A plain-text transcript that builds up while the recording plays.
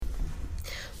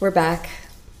We're back.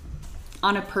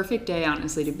 On a perfect day,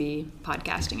 honestly, to be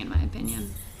podcasting, in my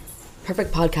opinion.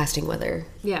 Perfect podcasting weather.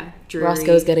 Yeah, dreary.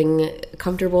 Roscoe's getting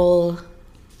comfortable.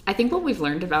 I think what we've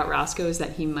learned about Roscoe is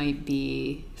that he might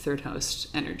be third host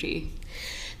energy.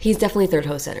 He's definitely third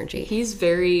host energy. He's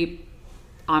very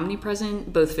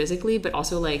omnipresent, both physically, but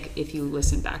also, like, if you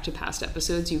listen back to past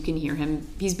episodes, you can hear him.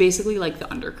 He's basically like the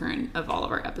undercurrent of all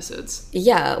of our episodes.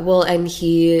 Yeah, well, and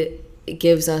he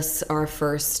gives us our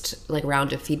first, like,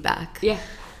 round of feedback. Yeah.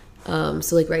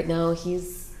 So, like, right now,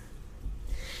 he's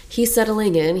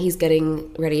settling in. He's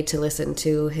getting ready to listen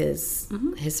to his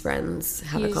friends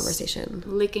have a conversation.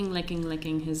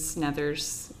 Licking his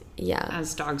nethers. Yeah.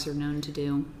 As dogs are known to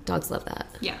do. Dogs love that.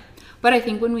 Yeah. But I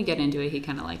think when we get into it, he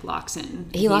kind of, like, locks in.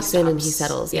 He locks in and he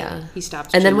settles, yeah. He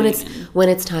stops. And then when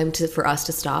it's time for us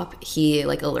to stop, he,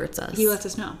 like, alerts us. He lets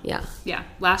us know. Yeah. Yeah.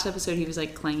 Last episode, he was,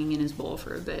 like, clanging in his bowl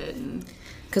for a bit.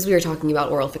 Because we were talking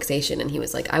about oral fixation, and he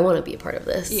was like, I want to be a part of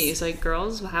this. Yeah, he's like,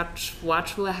 girls, watch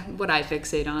what I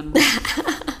fixate on.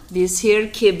 This here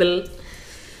kibble.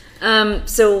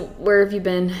 So where have you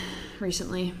been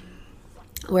recently?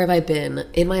 Where have I been?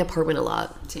 In my apartment a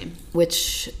lot. Same.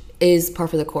 Which is par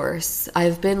for the course.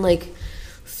 I've been, like,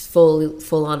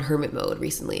 full on hermit mode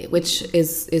recently, which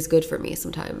is good for me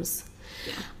sometimes.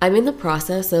 Yeah. I'm in the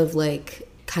process of, like,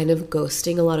 kind of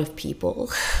ghosting a lot of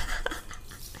people.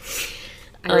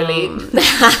 I relate.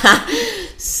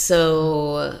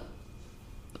 So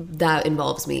that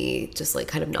involves me just, like,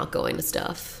 kind of not going to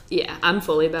stuff. Yeah, I'm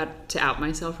fully about to out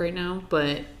myself right now,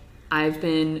 but I've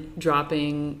been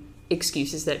dropping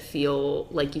excuses that feel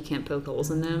like you can't poke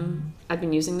holes in them. I've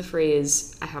been using the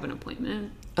phrase, I have an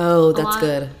appointment. Oh, that's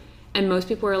good. And most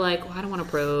people are like, well, I don't want to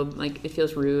probe. Like, it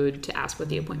feels rude to ask what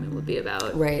the appointment would be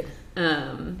about. Right.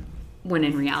 When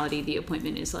in reality, the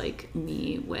appointment is, like,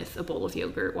 me with a bowl of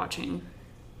yogurt watching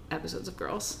episodes of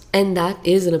Girls. And that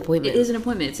is an appointment. It is an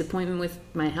appointment. It's an appointment with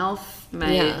my health,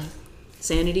 my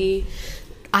sanity.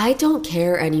 I don't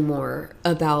care anymore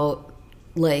about,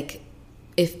 like,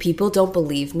 if people don't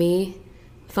believe me,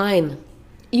 fine.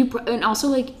 And also,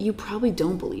 like, you probably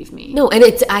don't believe me. No, and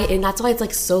and that's why it's,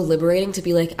 like, so liberating to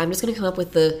be like, I'm just gonna come up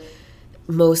with the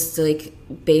most, like,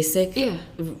 basic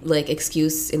like,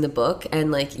 excuse in the book,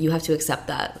 and, like, you have to accept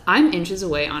that. I'm inches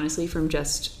away, honestly, from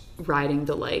just riding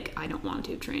the, like, I don't want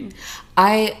to train.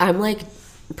 I'm, like,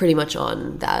 pretty much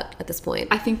on that at this point.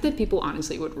 I think that people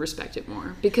honestly would respect it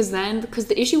more, because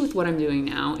the issue with what I'm doing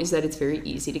now is that it's very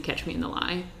easy to catch me in the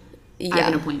lie. Yeah. I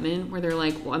have an appointment where they're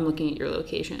like, well, I'm looking at your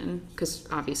location, because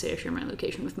obviously I share my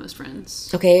location with most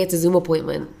friends. Okay, it's a Zoom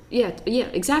appointment. Yeah,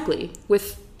 exactly.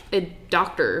 With a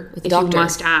doctor, you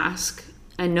must ask,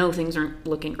 and no, things aren't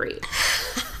looking great.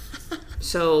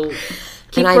 So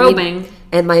keep probing.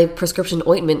 And my prescription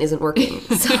ointment isn't working.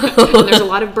 So. And there's a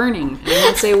lot of burning. I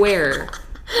won't say where,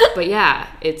 but yeah,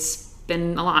 it's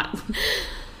been a lot.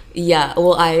 Yeah,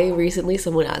 well,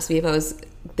 someone asked me if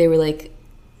they were like,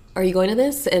 are you going to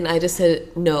this? And I just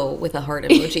said no with a heart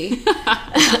emoji.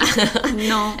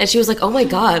 No. And she was like, oh my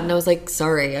God. And I was like,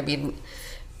 sorry. I mean,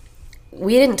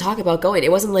 we didn't talk about going.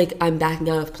 It wasn't like I'm backing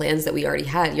out of plans that we already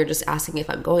had. You're just asking if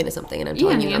I'm going to something, and I'm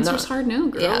telling you I'm not. Yeah, the answer's hard no,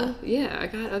 girl. Yeah, I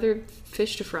got other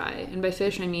fish to fry. And by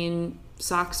fish, I mean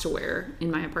socks to wear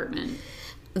in my apartment.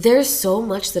 There's so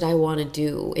much that I want to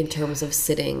do in terms of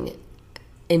sitting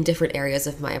in different areas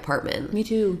of my apartment. Me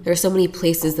too. There's so many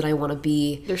places that I want to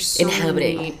be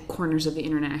inhabiting. Many corners of the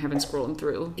internet I haven't scrolled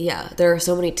through. Yeah, there are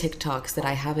so many TikToks that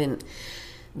I haven't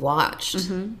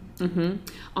watched.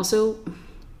 Also,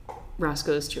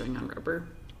 Roscoe's chewing on rubber.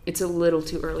 It's a little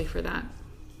too early for that.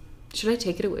 Should I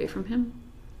take it away from him?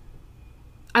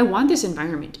 I want this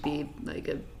environment to be, like,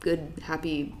 a good,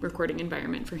 happy recording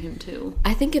environment for him too.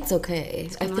 I think it's okay.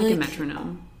 It's kind of like a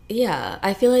metronome. Yeah,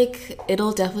 I feel like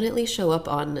it'll definitely show up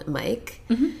on mic,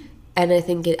 and I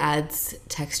think it adds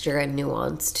texture and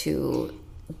nuance to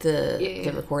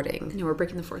the recording. No, we're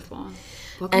breaking the fourth wall.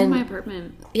 Welcome to my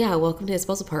apartment. Yeah, welcome to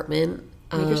Isabel's apartment.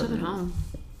 Make yourself at home.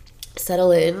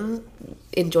 Settle in,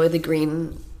 enjoy the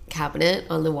green cabinet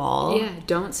on the wall. Yeah,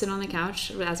 don't sit on the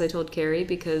couch, as I told Carey,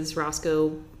 because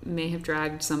Roscoe may have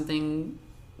dragged something,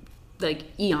 like,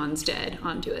 eons dead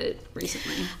onto it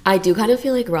recently. I do kind of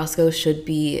feel like Roscoe should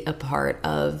be a part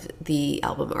of the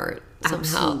album art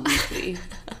somehow.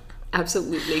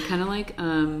 Absolutely. Kind of like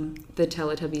the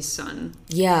Teletubbies' son.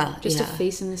 Yeah. Just a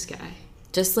face in the sky.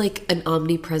 Just like an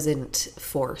omnipresent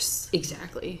force.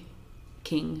 Exactly.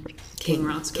 King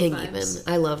Roscoe King vibes.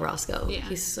 Even. I love Roscoe. Yeah.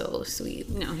 He's so sweet.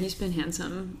 No, he's been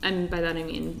handsome. And by that I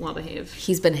mean well-behaved.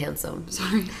 He's been handsome.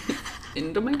 Sorry.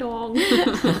 Into my dog.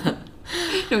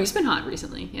 No, he's been hot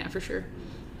recently. Yeah, for sure.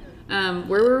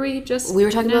 Where were we just We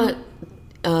were talking now?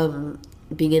 about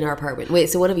being in our apartment. Wait,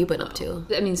 so what have you been up to?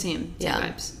 I mean, same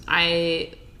vibes.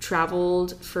 I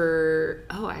traveled for,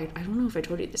 I don't know if I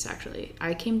told you this actually.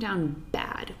 I came down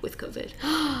bad with COVID.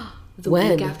 The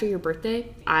week after your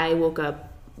birthday, I woke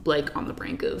up like on the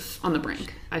brink.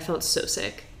 I felt so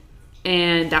sick.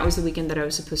 And that was the weekend that I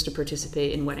was supposed to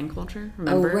participate in wedding culture.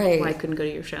 Remember? Oh, right. Why I couldn't go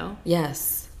to your show?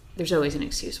 Yes. There's always an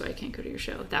excuse why I can't go to your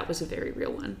show. That was a very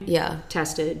real one. Yeah.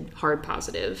 Tested, hard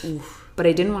positive. Oof. But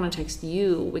I didn't want to text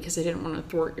you because I didn't want to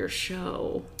thwart your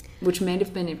show, which might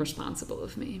have been irresponsible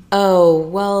of me. Oh,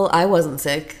 well, I wasn't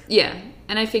sick. Yeah.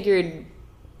 And I figured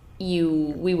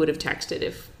we would have texted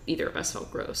if either of us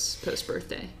felt gross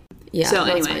post-birthday. Yeah. So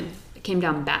anyway, it came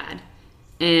down bad.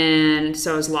 And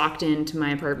so I was locked into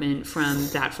my apartment from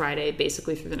that Friday,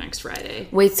 basically through the next Friday.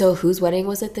 Wait, so whose wedding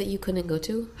was it that you couldn't go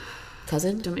to?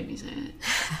 Cousin? Don't make me say it.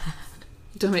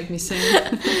 Don't make me say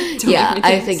it. Yeah,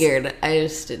 I figured. I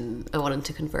just didn't. I wanted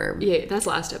to confirm. Yeah, that's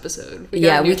last episode. We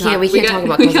can't talk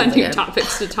about cousins. We got new again.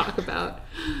 topics to talk about.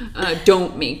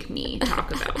 Don't make me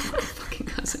talk about my fucking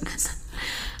cousins.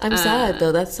 I'm sad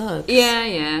though. That sucks.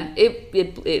 Yeah.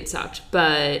 It sucked,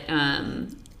 but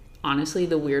honestly,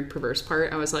 the weird perverse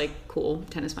part, I was like, cool,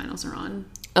 tennis finals are on.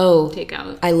 Oh, take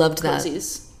out. I loved that.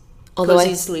 Cozies. Although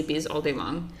sleepies all day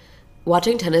long.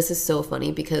 Watching tennis is so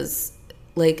funny because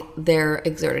like they're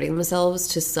exerting themselves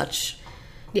to such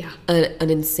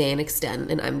an insane extent,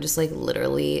 and I'm just like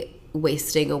literally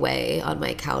wasting away on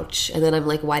my couch, and then I'm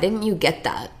like, why didn't you get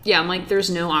that? Yeah, I'm like, there's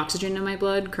no oxygen in my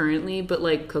blood currently, but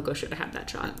like Coco should have had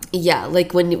that shot. Yeah,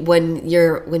 like when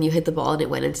you hit the ball and it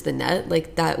went into the net,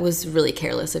 like that was really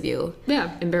careless of you.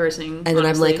 Yeah, embarrassing. And then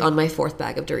honestly. I'm like on my 4th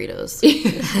bag of Doritos.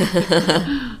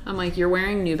 I'm like, you're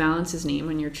wearing New Balance's name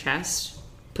on your chest.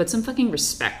 Put some fucking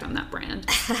respect on that brand.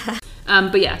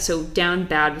 But yeah, so down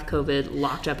bad with COVID,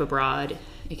 locked up abroad,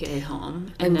 aka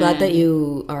home. I'm glad that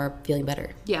you are feeling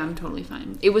better. Yeah, I'm totally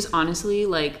fine. It was honestly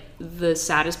like the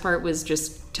saddest part was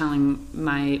just telling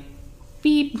my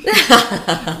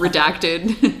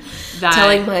redacted that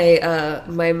telling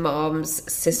my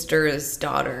mom's sister's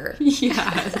daughter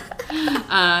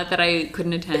that I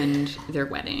couldn't attend their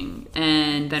wedding.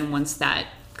 And then once that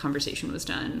conversation was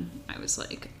done, I was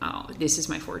like, oh, this is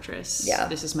my fortress. Yeah,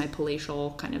 this is my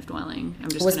palatial kind of dwelling.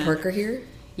 Was Parker here?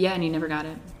 Yeah, and he never got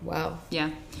it. Wow.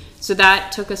 Yeah. So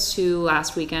that took us to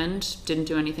last weekend. Didn't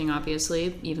do anything,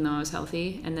 obviously, even though I was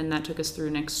healthy. And then that took us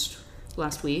through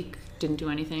last week. Didn't do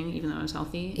anything, even though I was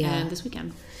healthy. Yeah. And this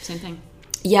weekend, same thing.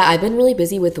 Yeah, I've been really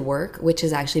busy with work, which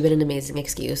has actually been an amazing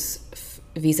excuse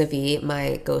vis-a-vis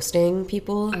my ghosting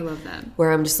people. I love that.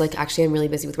 Where I'm just like, actually, I'm really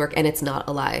busy with work, and it's not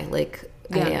a lie. Like,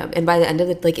 I am. And by the end of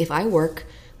it, like, if I work,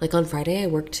 like on Thursday, I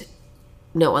worked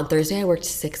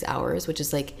 6 hours, which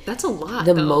is like... That's a lot,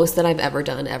 the most that I've ever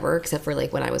done, except for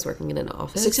like when I was working in an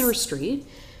office. 6 hours straight?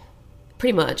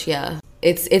 Pretty much, yeah.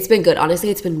 It's been good. Honestly,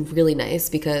 it's been really nice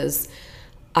because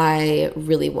I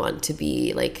really want to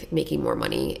be like making more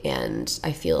money, and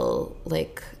I feel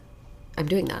like I'm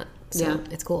doing that. So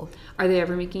it's cool. Are they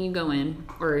ever making you go in,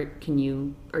 or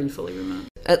are you fully remote?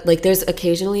 Like there's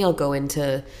occasionally I'll go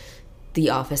into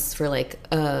the office for like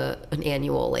an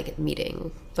annual like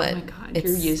meeting. But oh my god,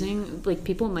 you're using, like,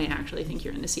 people might actually think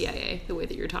you're in the CIA the way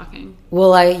that you're talking.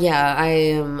 Well, I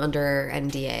am under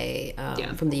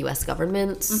NDA from the U.S.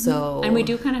 government, mm-hmm. So... And we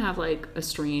do kind of have, like, a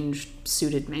strange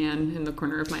suited man in the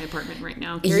corner of my apartment right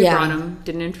now. Carey brought him,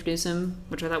 didn't introduce him,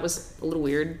 which I thought was a little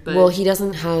weird, but... Well, he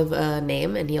doesn't have a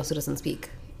name, and he also doesn't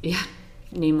speak. Yeah.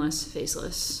 Nameless,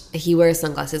 faceless. He wears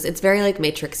sunglasses. It's very, like,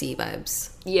 Matrix-y vibes.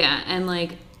 Yeah, and,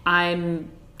 like,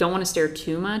 don't want to stare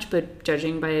too much, but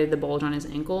judging by the bulge on his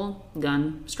ankle,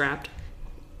 gun strapped,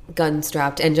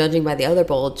 and judging by the other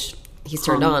bulge, he's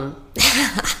turned on.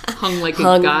 Hung like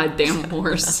a goddamn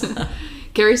horse.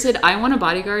 Carey said, I want a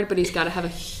bodyguard, but he's got to have a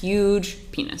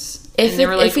huge penis.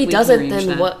 If he doesn't,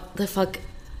 then what the fuck?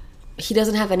 He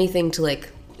doesn't have anything to, like,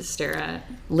 stare at,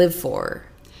 live for.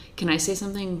 Can I say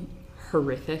something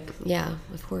horrific? Yeah,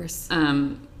 of course.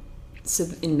 So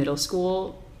in middle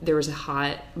school, there was a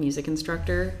hot music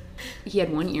instructor. He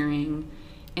had one earring,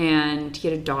 and he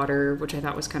had a daughter, which I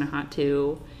thought was kind of hot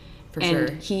too. For sure.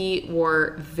 And he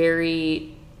wore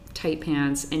very tight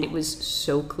pants, and it was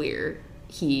so clear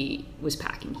he was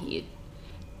packing heat.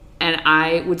 And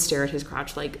I would stare at his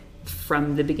crotch, like,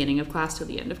 from the beginning of class till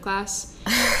the end of class.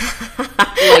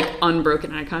 Like,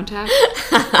 unbroken eye contact.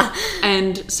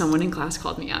 And someone in class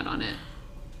called me out on it.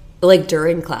 Like,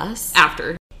 during class?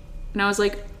 After. And I was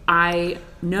like, I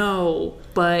know,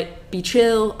 but be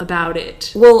chill about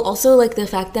it. Well, also, like, the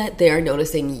fact that they are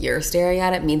noticing you're staring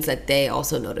at it means that they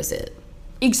also notice it.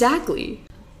 Exactly.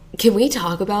 Can we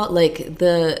talk about like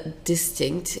the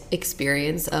distinct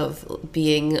experience of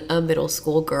being a middle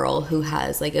school girl who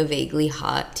has like a vaguely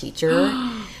hot teacher?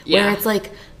 Yeah. Where it's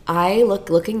like,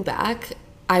 looking back,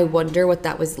 I wonder what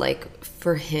that was like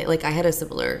for him. Like, I had a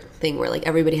similar thing where like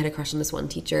everybody had a crush on this one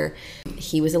teacher.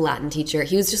 He was a Latin teacher.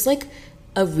 He was just like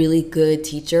a really good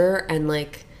teacher and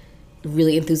like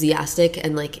really enthusiastic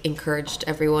and like encouraged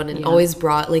everyone and always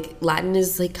brought like, Latin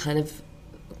is like kind of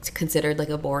considered like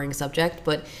a boring subject,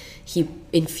 but he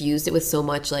infused it with so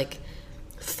much like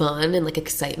fun and like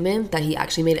excitement that he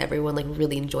actually made everyone like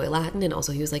really enjoy Latin. And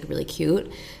also he was like really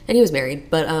cute, and he was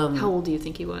married. But how old do you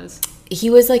think he was?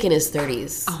 He was like in his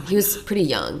 30s. Oh, he was pretty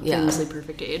young. Yeah, famously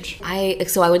perfect age.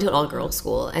 So I went to an all-girls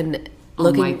school, and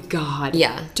oh my god,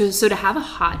 yeah. So to have a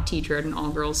hot teacher at an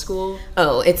all-girls school,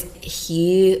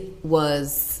 he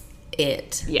was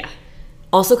it. Yeah.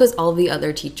 Also, because all the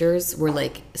other teachers were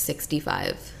like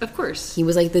 65. Of course. He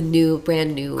was like the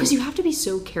brand new. Because you have to be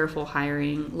so careful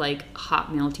hiring like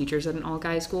hot male teachers at an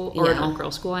all-guy school or an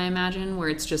all-girl school, I imagine, where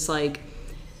it's just like,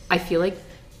 I feel like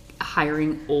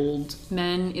hiring old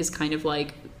men is kind of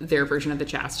like their version of the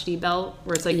chastity belt,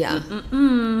 where it's like,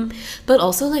 But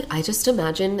also, like, I just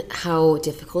imagine how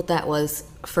difficult that was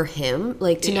for him,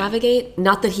 like, to navigate.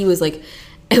 Not that he was like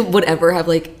would ever have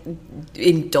like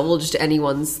indulged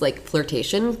anyone's like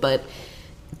flirtation, but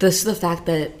the fact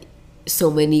that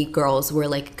so many girls were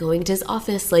like going to his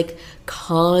office like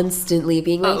constantly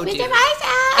being like, Mr.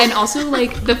 Marshall! And also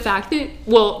like the fact that,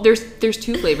 well, there's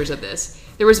two flavors of this.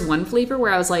 There was one flavor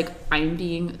where I was like, I'm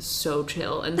being so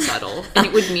chill and subtle, and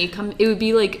it would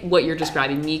be like what you're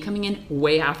describing, me coming in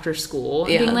way after school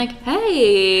and being like,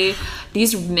 hey,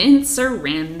 these mints are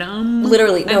random,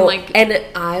 literally. And and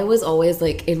I was always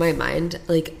like, in my mind,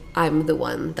 like, I'm the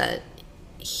one that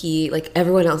he, like,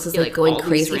 everyone else is like going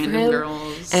crazy for him,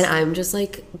 girls. And I'm just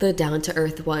like the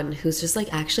down-to-earth one who's just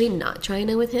like actually not trying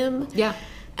to with him,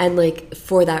 and like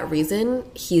for that reason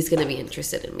he's gonna be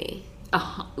interested in me.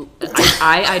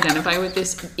 I identify with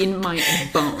this in my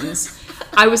bones.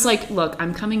 I was like, look,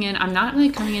 I'm coming in. I'm not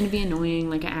like coming in to be annoying.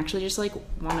 Like, I actually just like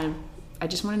I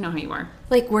just want to know how you are.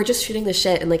 Like, we're just shooting the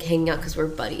shit and like hanging out because we're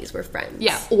buddies, we're friends.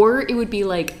 Yeah, or it would be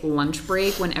like lunch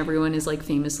break when everyone is like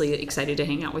famously excited to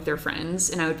hang out with their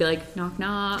friends, and I would be like, knock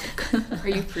knock, are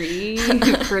you free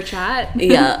for a chat?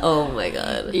 Yeah. Oh my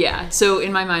god. Yeah. So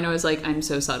in my mind, I was like, I'm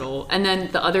so subtle. And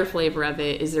then the other flavor of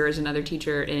it is there was another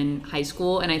teacher in high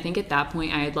school, and I think at that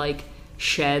point I had like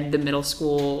shed the middle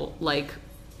school, like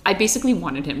I basically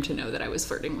wanted him to know that I was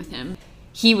flirting with him.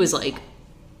 He was like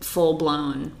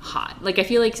full-blown hot. Like, I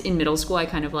feel like in middle school I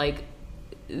kind of like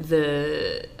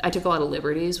I took a lot of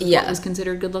liberties with what was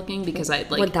considered good looking, because I'd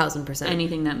like 1000%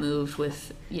 anything that moved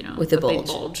with, you know, with a big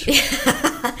bulge.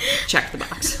 Check the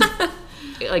box.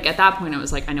 Like, at that point I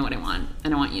was like, I know what I want,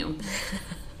 and I want you.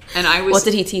 And I was, what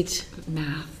did he teach?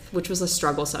 Math, which was a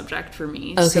struggle subject for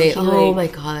me. Okay. So oh my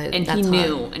god. And he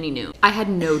knew. I had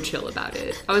no chill about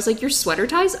it. I was like, your sweater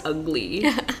tie's ugly.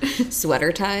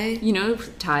 Sweater tie? You know,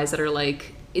 ties that are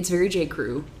like, it's very J.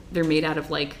 Crew. They're made out of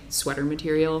like sweater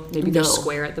material. Maybe they're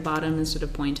square at the bottom instead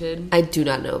of pointed. I do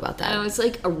not know about that. It was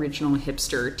like original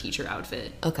hipster teacher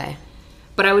outfit. Okay.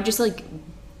 But I would just like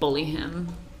bully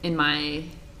him in my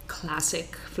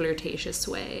classic flirtatious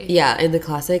way. Yeah, in the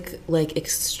classic, like,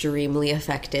 extremely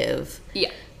effective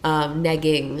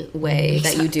negging way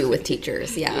that you do with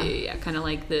teachers. Yeah, kind of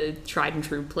like the tried and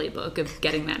true playbook of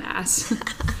getting that ass.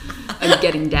 Of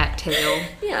getting that tail.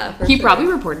 Yeah, he probably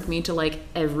reported me to like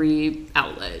every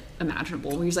outlet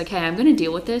imaginable, where he's like, hey, I'm gonna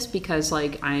deal with this because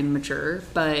like I'm mature,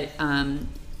 but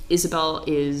Isabel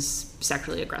is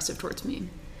sexually aggressive towards me.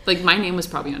 Like, my name was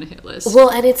probably on a hit list. Well,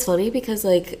 and it's funny because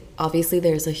like obviously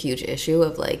there's a huge issue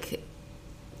of like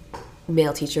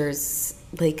male teachers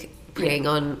like preying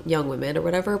on young women or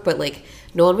whatever, but like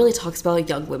no one really talks about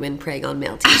young women preying on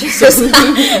male teachers.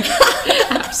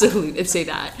 Absolutely. Say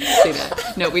that.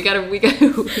 No, we gotta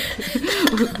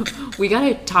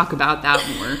talk about that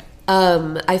more.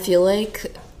 I feel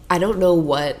like I don't know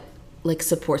what like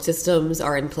support systems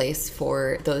are in place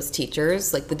for those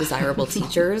teachers, like the desirable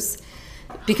teachers.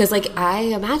 Because like I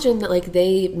imagine that like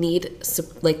they need to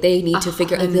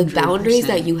figure out like, the boundaries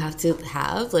that you have to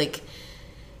have, like,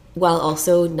 while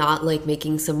also not like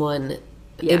making someone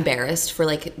embarrassed for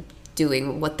like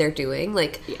doing what they're doing.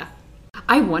 Like,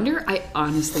 I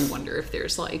honestly wonder if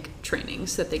there's like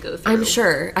trainings that they go through. I'm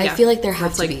sure. I feel like there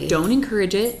have to be. Don't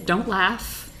encourage it. Don't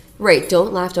laugh. Right.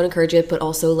 Don't laugh. Don't encourage it. But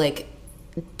also like,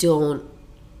 don't,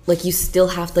 like, you still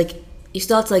have to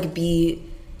like be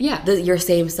your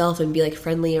same self and be like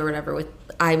friendly or whatever with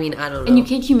I mean, I don't know. And you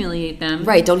can't humiliate them.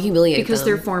 Right, don't humiliate them. Because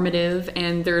they're formative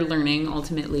and they're learning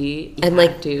ultimately. And, yeah,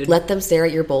 like, dude. let them stare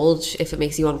at your bulge if it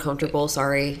makes you uncomfortable.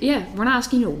 Sorry. Yeah, we're not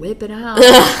asking you to whip it out.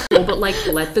 But, like,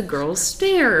 let the girls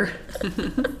stare.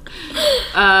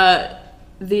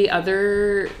 The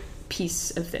other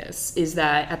piece of this is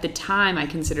that at the time I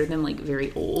considered them, like,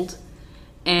 very old.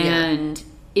 And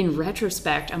in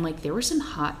retrospect, I'm like, there were some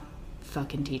hot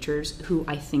fucking teachers who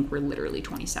I think were literally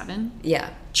 27. Yeah.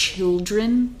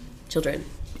 Children.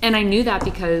 And I knew that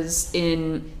because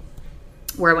in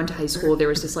where I went to high school, there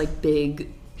was this, like,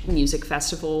 big music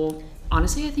festival.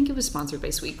 Honestly, I think it was sponsored by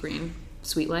Sweet Green.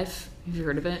 Sweet Life. Have you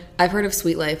heard of it? I've heard of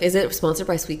Sweet Life. Is it sponsored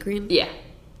by Sweet Green? Yeah.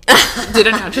 Did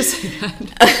I not just say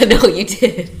that? No, you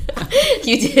did.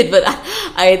 You did, but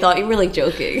I thought you were, like,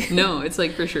 joking. No, it's,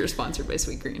 like, for sure sponsored by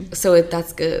Sweet Green. So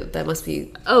that's good. That must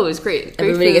be... Oh, it's great.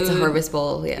 Everybody gets a harvest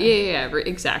bowl. Yeah. Yeah,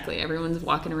 exactly. Everyone's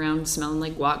walking around smelling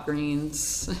like guac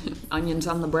greens, onions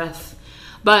on the breath.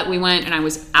 But we went, and I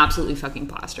was absolutely fucking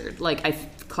plastered. Like, I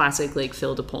classic, like,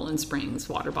 filled a Poland Springs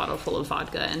water bottle full of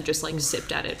vodka and just, like,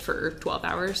 sipped at it for 12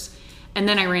 hours. And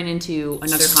then I ran into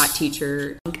another hot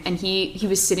teacher, and he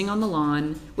was sitting on the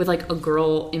lawn with, like, a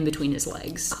girl in between his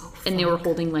legs. Oh, and they were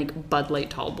holding, like, Bud Light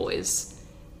tall boys.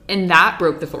 And that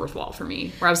broke the fourth wall for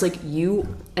me, where I was like,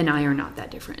 you and I are not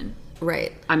that different.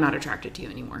 Right. I'm not attracted to you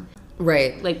anymore.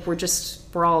 Right. Like,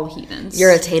 we're all heathens.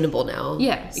 You're attainable now.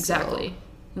 Yeah, exactly. So.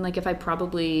 And, like, if I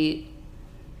probably...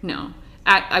 No.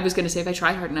 I was going to say if I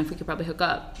tried hard enough, we could probably hook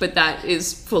up. But that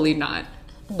is fully not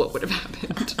what would have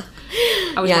happened.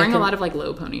 I was wearing a lot of, like,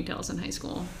 low ponytails in high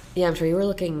school. Yeah, I'm sure you were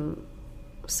looking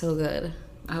so good.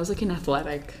 I was looking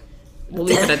athletic. We'll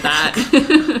leave it at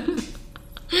that.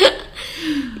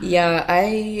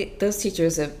 Yeah, those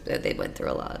teachers, they went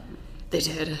through a lot. They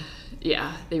did.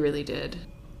 Yeah, they really did.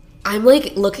 I'm,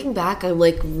 like, looking back, I'm,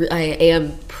 like, I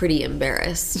am pretty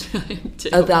embarrassed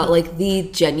about, like, the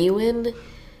genuine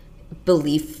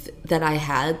belief that I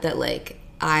had that, like,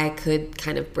 I could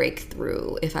kind of break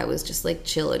through if I was just, like,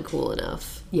 chill and cool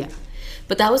enough. Yeah.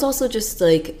 But that was also just,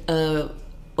 like, a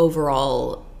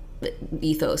overall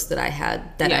ethos that I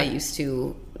had that I used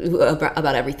to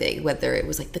about everything, whether it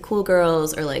was, like, the cool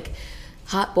girls or, like,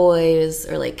 hot boys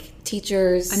or, like,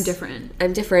 teachers. I'm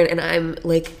different, and I'm,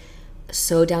 like,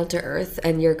 so down to earth,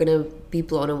 and you're gonna be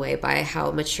blown away by how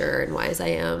mature and wise I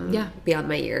am. Yeah. Beyond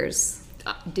my years.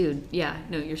 Dude, yeah.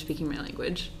 No, you're speaking my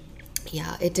language.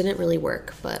 Yeah, it didn't really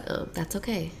work, but that's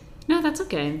okay. No, that's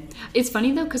okay. It's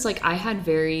funny, though, because, like, I had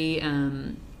very...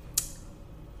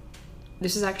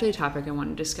 this is actually a topic I want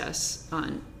to discuss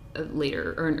on a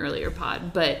later or an earlier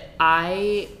pod, but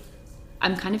I'm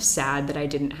kind of sad that I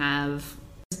didn't have...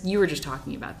 You were just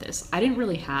talking about this. I didn't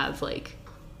really have, like,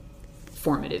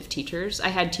 formative teachers. I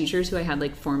had teachers who I had,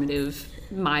 like,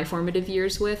 my formative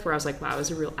years with, where I was like, wow, I was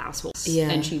a real asshole. Yeah.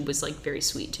 And she was, like, very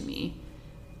sweet to me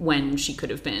when she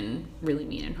could have been really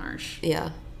mean and harsh.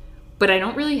 Yeah. But I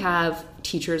don't really have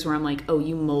teachers where I'm like, oh,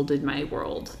 you molded my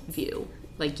world view.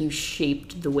 Like, you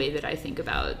shaped the way that I think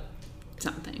about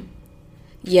something.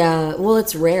 Yeah, well,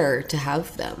 it's rare to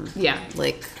have them. Yeah.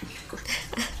 Like,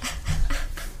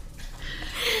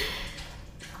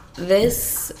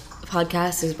 this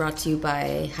podcast is brought to you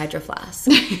by Hydro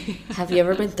Flask. Have you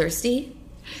ever been thirsty?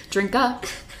 Drink up.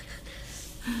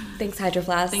 Thanks, Hydro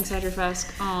Flask. Thanks, Hydro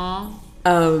Flask. Aw.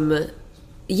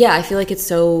 Yeah, I feel like it's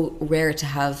so rare to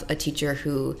have a teacher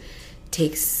who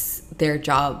takes their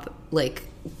job, like,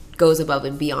 goes above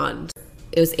and beyond.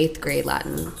 It was 8th grade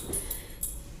Latin.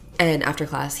 And after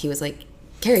class, he was like,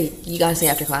 Carey, you gotta say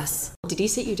after class. Did he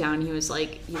sit you down? He was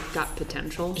like, you've got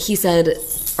potential. He said,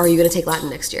 are you gonna take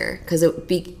Latin next year? Because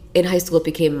in high school, it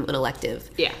became an elective.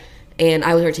 Yeah. And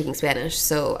I was already taking Spanish,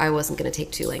 so I wasn't gonna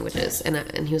take 2 languages.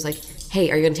 And he was like,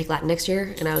 hey, are you gonna take Latin next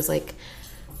year? And I was like,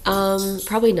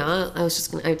 probably not. I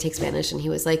would take Spanish. And he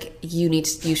was like, you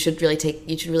should really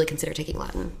consider taking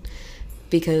Latin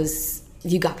because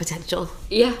you got potential.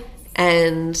 Yeah.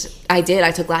 And I did.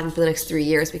 I took Latin for the next 3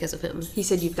 years because of him. He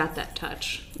said, you've got that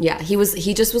touch. Yeah.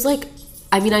 He just was like,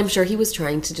 I mean, I'm sure he was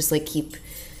trying to just, like, keep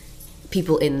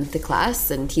people in the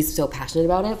class, and he's so passionate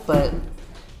about it, but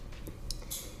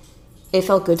it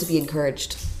felt good to be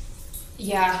encouraged.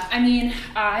 Yeah. I mean,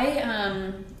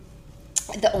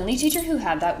 the only teacher who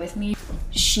had that with me,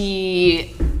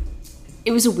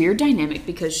 it was a weird dynamic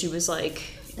because she was like,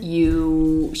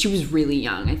 she was really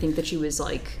young. I think that she was,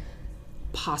 like,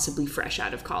 possibly fresh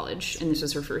out of college, and this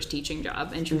was her first teaching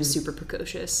job, and she was super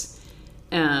precocious,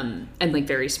 and, like,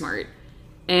 very smart.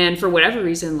 And for whatever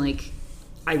reason, like,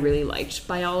 I really liked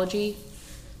biology.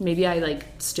 Maybe I, like,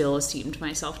 still esteemed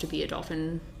myself to be a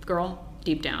dolphin girl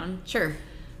deep down. Sure.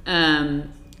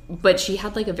 But she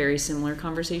had like a very similar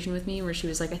conversation with me where she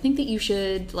was like, I think that you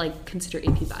should like consider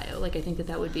AP Bio. Like, I think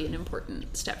that would be an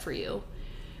important step for you.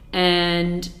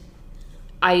 And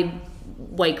I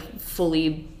like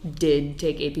fully did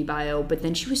take AP Bio, but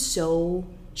then she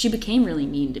became really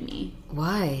mean to me.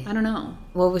 Why? I don't know.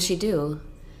 What would she do?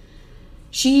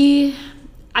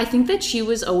 I think that she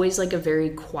was always like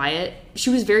she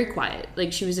was very quiet.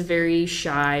 Like, she was a very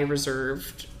shy,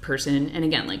 reserved person. And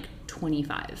again, like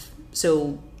 25.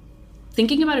 So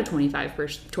thinking about a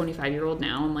 25-year-old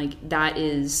now, I'm like,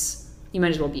 you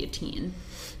might as well be a teen.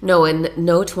 No, and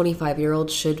no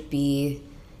 25-year-old should be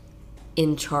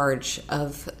in charge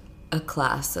of a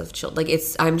class of children. Like,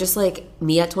 I'm just like,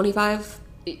 me at 25.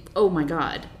 Oh my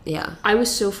God. Yeah. I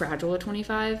was so fragile at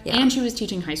 25. Yeah. And she was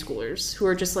teaching high schoolers who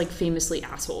are just like famously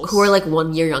assholes. Who are like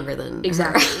 1 year younger than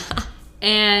exactly. her.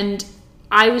 And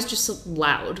I was just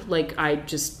loud. Like, I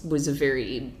just was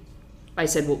I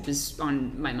said what was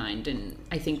on my mind. And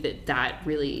I think that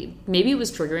really, maybe it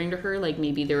was triggering to her. Like,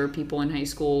 maybe there were people in high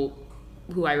school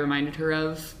who I reminded her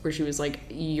of where she was like,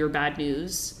 you're bad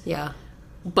news. Yeah.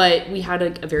 But we had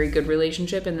a very good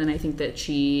relationship. And then I think that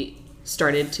she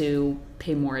started to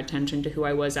pay more attention to who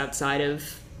I was outside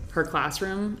of her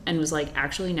classroom and was like,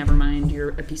 actually, never mind, you're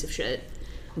a piece of shit.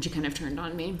 And she kind of turned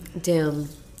on me. Damn.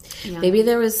 Yeah. Maybe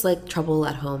there was like trouble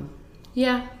at home.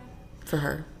 Yeah. For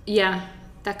her. Yeah.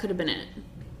 That could have been it.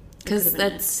 Because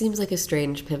that seems like a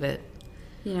strange pivot.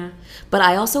 Yeah. But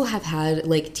I also have had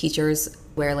like teachers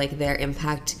where like their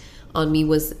impact on me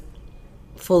was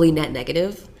fully net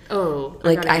negative. Oh,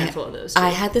 like I got a handful of those too. I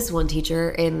had this one teacher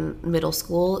in middle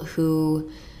school who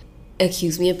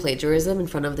accused me of plagiarism in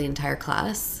front of the entire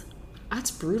class.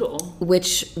 That's brutal.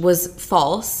 Which was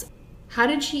false. How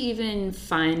did she even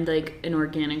find like an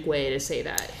organic way to say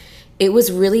that? It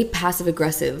was really passive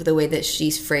aggressive the way that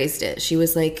she phrased it. She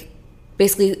was like,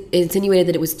 basically insinuated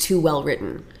that it was too well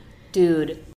written.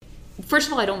 Dude, first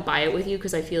of all, I don't buy it with you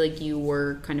because I feel like you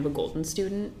were kind of a golden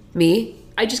student. Me?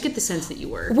 I just get the sense that you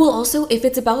were. Well, also, if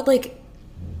it's about like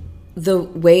the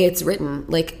way it's written,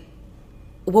 like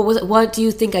what do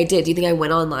you think I did? Do you think I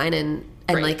went online and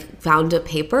right. like found a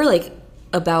paper like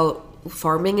about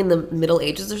farming in the Middle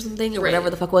Ages or something or right.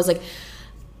 whatever the fuck was? Like,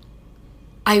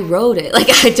 I wrote it. Like,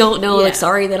 I don't know. Yeah. Like,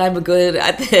 sorry that I'm good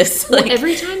at this. Well, like,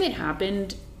 every time it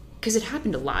happened, because it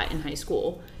happened a lot in high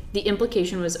school, the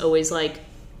implication was always like,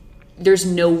 there's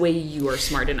no way you are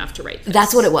smart enough to write this.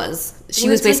 That's what it was. She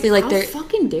was basically like, how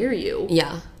fucking dare you?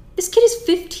 Yeah. This kid is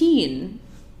 15.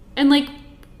 And like,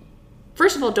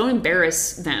 first of all, don't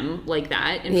embarrass them like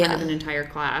that in front of an entire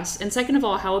class. And second of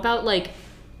all, how about like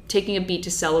taking a beat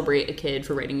to celebrate a kid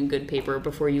for writing a good paper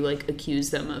before you like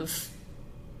accuse them of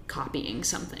copying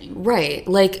something? Right.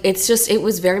 Like, it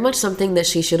was very much something that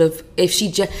she should have,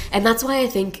 and that's why I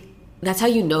think, that's how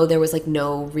you know there was like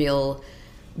no real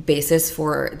basis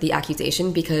for the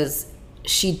accusation, because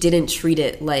she didn't treat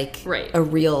it like right. a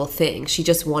real thing. She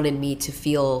just wanted me to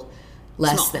feel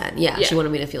less small. Than. Yeah, she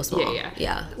wanted me to feel small.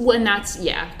 Yeah. Well, and that's,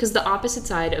 because the opposite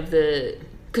side of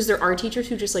because there are teachers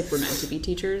who just like were meant to be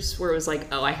teachers, where it was like,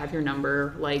 oh, I have your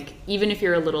number. Like, even if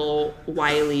you're a little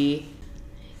wily,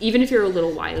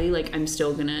 like, I'm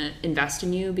still gonna invest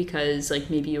in you because like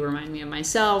maybe you remind me of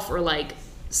myself, or like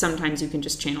sometimes you can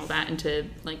just channel that into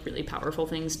like really powerful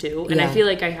things too. And I feel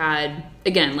like I had,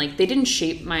 again, like they didn't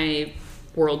shape my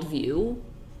worldview,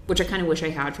 which I kind of wish I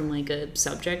had from like a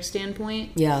subject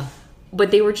standpoint. Yeah.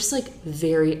 But they were just like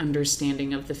very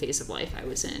understanding of the phase of life I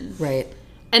was in. Right.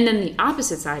 And then the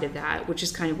opposite side of that, which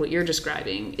is kind of what you're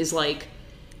describing, is like,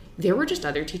 there were just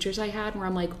other teachers I had where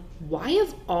I'm like, why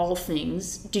of all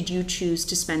things did you choose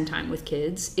to spend time with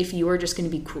kids if you are just going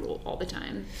to be cruel all the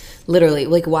time? Literally,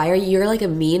 like, you're like a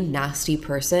mean, nasty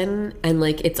person, and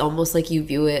like it's almost like you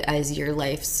view it as your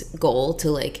life's goal to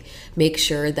like make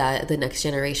sure that the next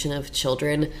generation of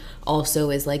children also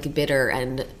is like bitter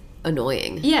and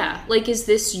annoying. Yeah, like, is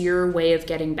this your way of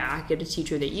getting back at a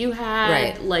teacher that you had?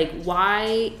 Right. Like,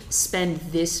 why spend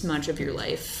this much of your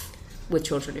life with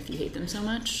children if you hate them so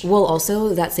much? Well,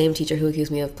 also, that same teacher who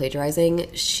accused me of plagiarizing,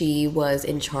 she was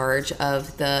in charge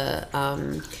of the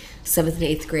 7th and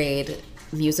 8th grade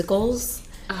musicals.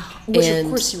 Which, of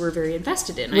course, you were very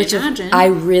invested in, I imagine. I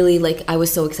really, like, I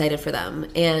was so excited for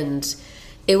them. And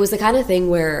it was the kind of thing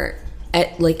where,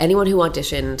 like, anyone who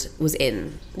auditioned was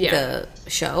in the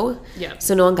show. Yeah.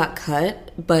 So no one got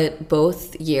cut. But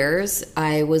both years,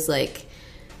 I was, like,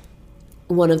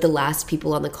 one of the last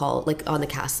people on the call, like on the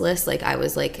cast list. Like, I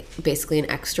was like basically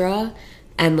an extra,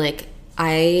 and like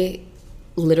I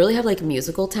literally have like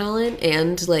musical talent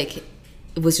and like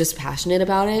was just passionate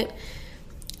about it.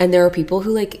 And there are people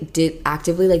who like did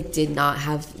not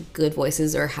have good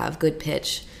voices or have good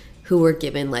pitch, who were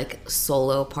given like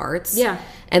solo parts. Yeah.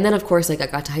 And then of course like I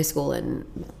got to high school and,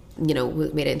 you know,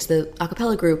 made it into the a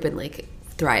cappella group and like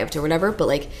thrived or whatever. But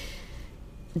like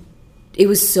it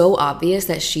was so obvious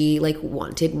that she like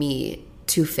wanted me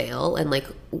to fail and like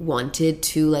wanted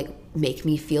to like make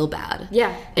me feel bad.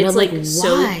 Yeah. And it's I'm like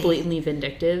so blatantly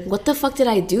vindictive. What the fuck did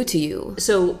I do to you?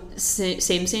 So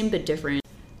same but different.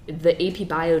 The AP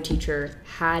bio teacher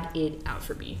had it out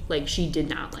for me. Like she did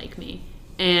not like me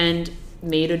and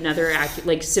made another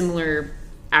similar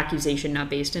accusation, not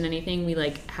based in anything. We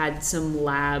like had some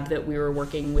lab that we were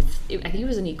working with. I think it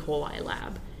was an E. coli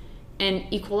lab. And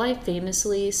E. coli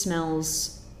famously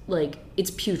smells like it's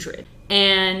putrid.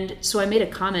 And so I made a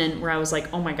comment where I was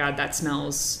like, oh my God, that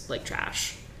smells like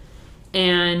trash.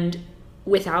 And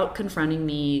without confronting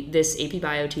me, this AP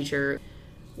bio teacher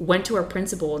went to our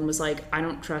principal and was like, I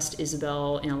don't trust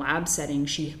Isabel in a lab setting.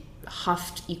 She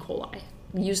huffed E. coli.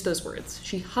 Used those words.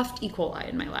 She huffed E. coli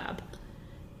in my lab.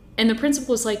 And the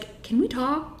principal was like, can we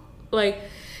talk? Like,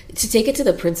 to take it to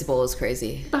the principal is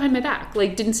crazy. Behind my back.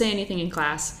 Like, didn't say anything in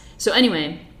class. So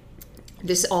anyway,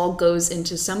 this all goes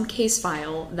into some case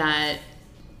file that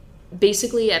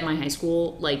basically at my high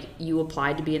school, like, you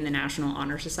applied to be in the National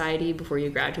Honor Society before you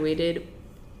graduated.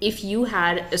 If you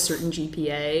had a certain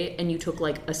GPA and you took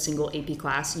like a single AP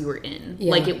class, you were in.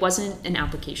 Yeah. Like, it wasn't an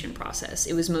application process.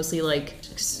 It was mostly like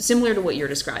similar to what you're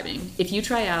describing. If you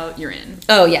try out, you're in.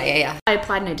 Oh, yeah. I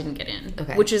applied and I didn't get in.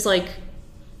 Okay. Which is like,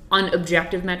 on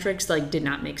objective metrics, like, did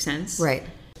not make sense. Right.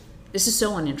 This is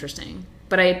so uninteresting.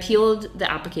 But I appealed the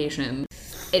application.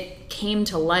 It came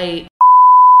to light,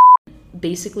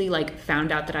 basically like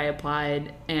found out that I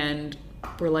applied and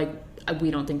were like, we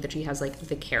don't think that she has like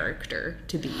the character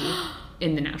to be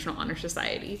in the National Honor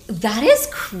Society. That is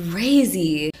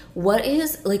crazy. What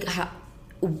is like how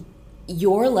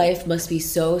your life must be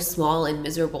so small and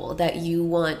miserable that you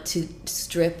want to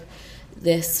strip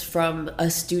this from a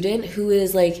student who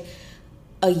is like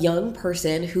a young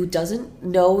person who doesn't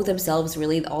know themselves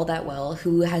really all that well,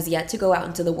 who has yet to go out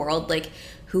into the world, like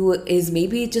who is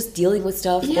maybe just dealing with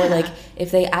stuff, or like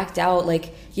if they act out,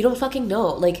 like you don't fucking know,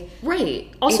 like right.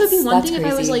 Also, it'd be one thing if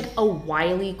I was like a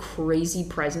wily, crazy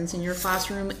presence in your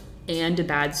classroom and a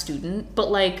bad student, but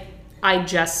like I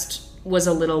just was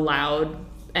a little loud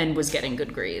and was getting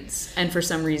good grades, and for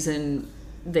some reason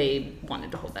they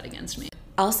wanted to hold that against me.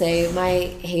 I'll say my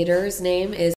hater's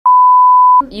name is.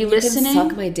 You listening? Can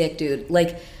suck my dick, dude.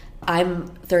 Like, I'm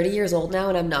 30 years old now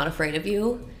and I'm not afraid of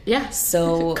you. Yeah.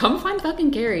 So come find fucking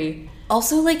Carey.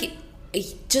 Also, like,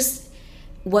 just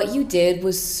what you did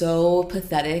was so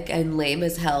pathetic and lame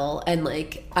as hell. And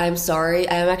like, I'm sorry.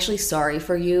 I'm actually sorry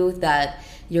for you that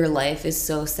your life is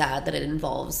so sad that it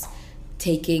involves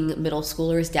taking middle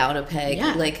schoolers down a peg.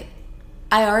 Yeah. Like,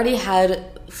 I already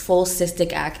had full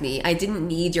cystic acne. I didn't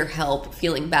need your help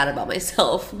feeling bad about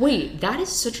myself. Wait, that is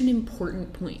such an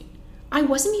important point. I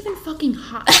wasn't even fucking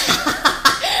hot.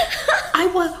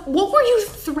 What were you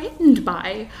threatened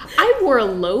by? I wore a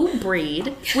low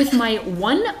braid with my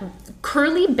one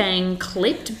curly bang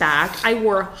clipped back. I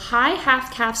wore high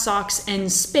half-calf socks and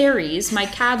Sperry's. My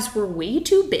calves were way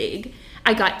too big.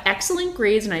 I got excellent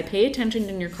grades and I pay attention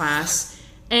in your class.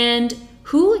 And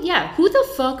who the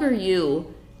fuck are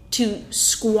you to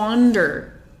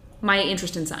squander my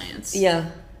interest in science?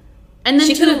 Yeah. And then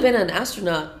she could have been an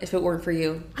astronaut if it weren't for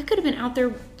you. I could have been out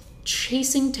there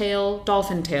chasing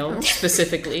dolphin tail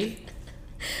specifically.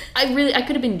 I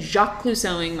could have been Jacques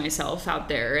Clouseauing myself out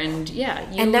there, and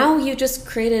and now you just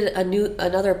created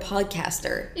another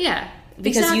podcaster. Yeah.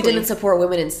 Because you didn't support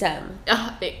women in STEM.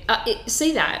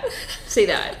 Say that.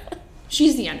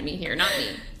 She's the enemy here, not me.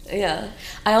 Yeah.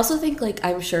 I also think, like,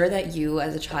 I'm sure that you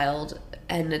as a child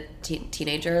and a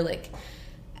teenager, like,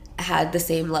 had the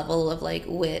same level of, like,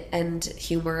 wit and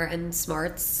humor and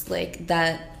smarts, like,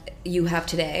 that you have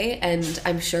today. And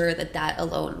I'm sure that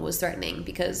alone was threatening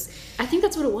because... I think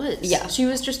that's what it was. Yeah. She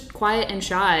was just quiet and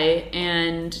shy,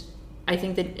 and I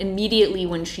think that immediately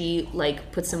when she,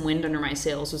 like, put some wind under my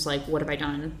sails was like, what have I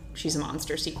done? She's a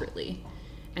monster secretly.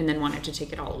 And then wanted to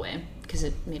take it all away because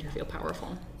it made her feel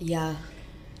powerful. Yeah.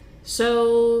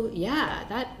 So, yeah,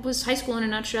 that was high school in a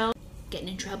nutshell. Getting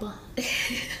in trouble.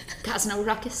 Causing a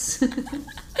ruckus.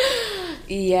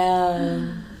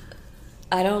 Yeah.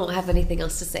 I don't have anything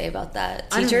else to say about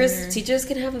that. Teachers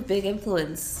can have a big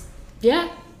influence. Yeah.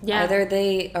 Either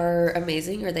they are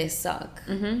amazing or they suck.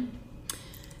 Mm-hmm.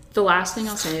 The last thing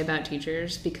I'll say about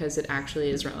teachers, because it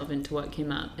actually is relevant to what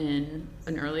came up in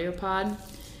an earlier pod,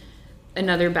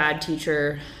 another bad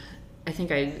teacher... I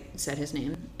think I said his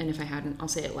name, and if I hadn't, I'll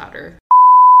say it louder.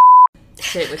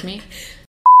 Say it with me.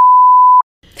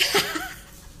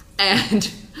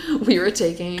 And we were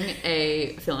taking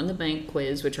a fill-in-the-blank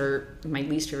quiz, which are my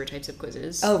least favorite types of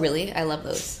quizzes. Oh, really? I love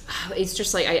those. It's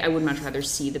just like, I would much rather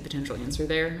see the potential answer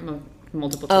there. I'm a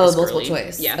multiple choice Oh, multiple girly.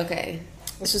 choice. Yeah. Okay.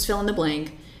 This was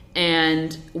fill-in-the-blank.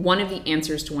 And one of the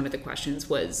answers to one of the questions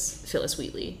was Phyllis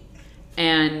Wheatley.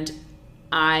 And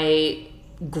I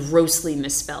grossly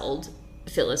misspelled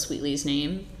Phyllis Wheatley's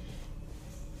name.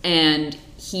 And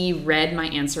he read my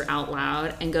answer out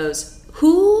loud and goes,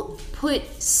 "Who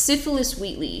put Syphilis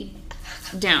Wheatley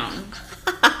down?"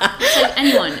 It's like,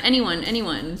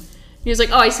 anyone. He was like,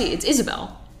 "Oh, I see, it's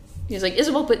Isabel." He was like,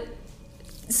 "Isabel put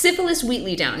Syphilis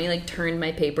Wheatley down." He like turned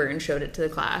my paper and showed it to the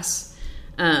class.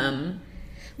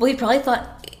 Well, he probably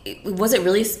thought, was it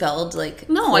really spelled like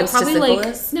no, I probably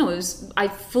like, no, it was, I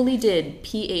fully did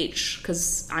PH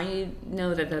because I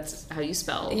know that that's how you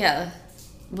spell. Yeah.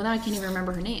 Well, now I can't even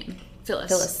remember her name.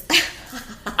 Phyllis.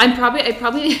 I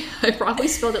probably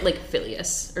spelled it like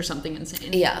Phileas or something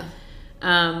insane. Yeah.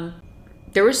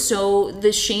 There was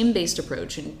the shame-based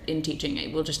approach in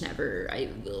teaching,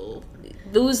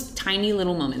 those tiny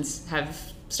little moments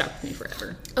have stuck with me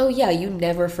forever. Oh, yeah, you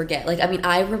never forget. Like, I mean,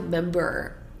 I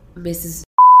remember Mrs.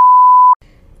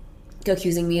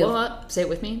 accusing me of... Say it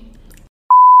with me.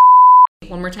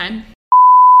 One more time.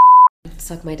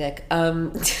 Suck my dick.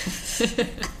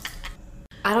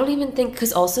 I don't even think...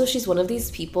 Because also she's one of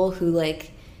these people who,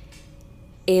 like,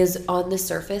 is on the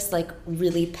surface, like,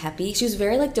 really peppy. She was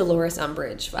very, like, Dolores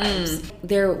Umbridge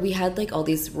vibes. We had, like, all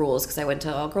these rules because I went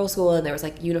to all-girls school and there was,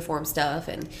 like, uniform stuff.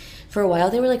 And for a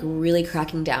while they were, like, really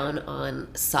cracking down on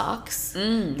socks.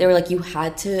 They were, like, you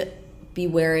had to be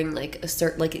wearing, like, a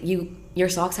certain... Like, your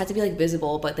socks had to be, like,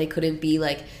 visible, but they couldn't be,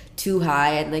 like, too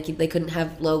high and, like, they couldn't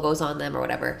have logos on them or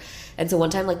whatever. And so one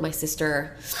time, like, my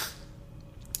sister...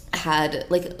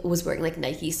 was wearing like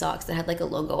Nike socks that had like a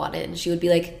logo on it, and she would be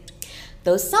like,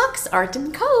 "Those socks aren't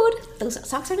in code. Those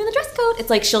socks aren't in the dress code."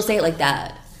 It's like she'll say it like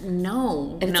that.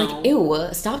 No. And it's like, ew,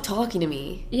 stop talking to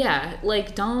me. Yeah,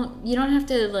 like you don't have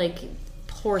to like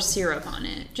pour syrup on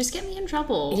it. Just get me in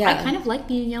trouble. Yeah. I kind of like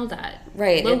being yelled at.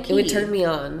 Right. It would turn me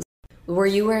on. Were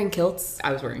you wearing kilts?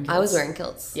 I was wearing kilts. I was wearing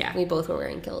kilts. Yeah. We both were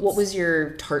wearing kilts. What was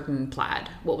your tartan plaid?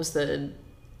 What was the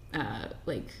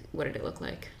what did it look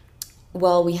like?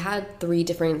 Well, we had 3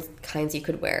 different kinds you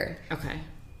could wear. Okay.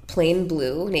 Plain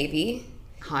blue, navy.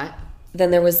 Hot.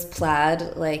 Then there was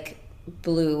plaid, like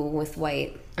blue with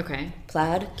white. Okay.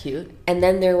 Plaid. Cute. And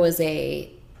then there was a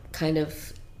kind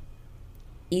of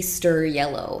Easter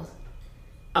yellow.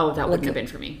 Oh, that wouldn't have been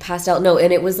for me. Pastel. No,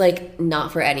 and it was like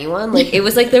not for anyone. Like it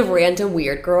was like the random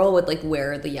weird girl would like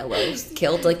wear the yellow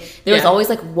kilt. Like there was always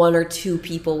like 1 or 2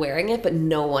 people wearing it, but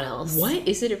no one else. What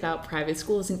is it about private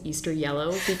schools and Easter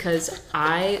yellow? Because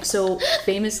so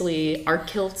famously our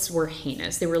kilts were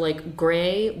heinous. They were like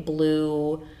gray,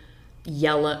 blue,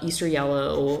 yellow, Easter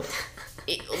yellow,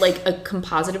 like a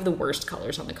composite of the worst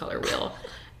colors on the color wheel.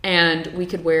 And we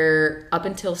could wear, up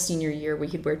until senior year, we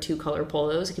could wear 2 color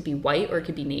polos. It could be white or it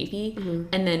could be navy. Mm-hmm.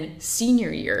 And then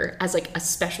senior year, as like a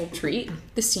special treat,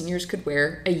 the seniors could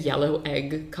wear a yellow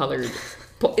egg colored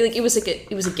like it was a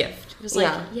gift. It was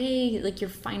like, yay, like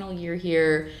your final year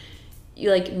here.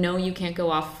 You like, no, you can't go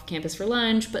off campus for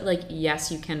lunch, but like,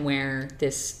 yes, you can wear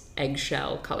this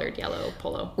eggshell colored yellow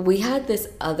polo. We had this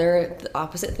the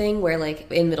opposite thing where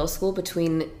like in middle school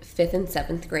between 5th and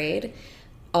 7th grade,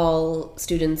 all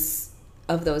students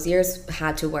of those years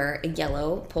had to wear a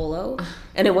yellow polo.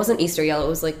 And it wasn't Easter yellow, it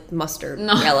was like mustard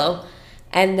yellow.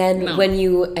 And then when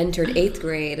you entered 8th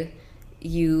grade,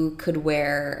 you could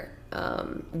wear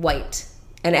white.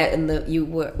 And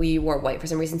we wore white for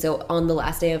some reason. So on the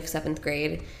last day of 7th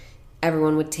grade,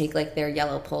 everyone would take like their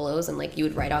yellow polos and like you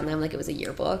would write on them like it was a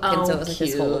yearbook. And so it was like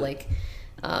this whole like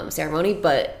ceremony.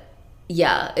 But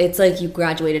yeah, it's like you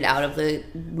graduated out of the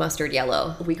mustard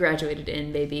yellow. We graduated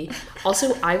in, baby.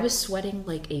 Also, I was sweating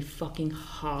like a fucking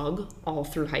hog all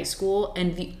through high school,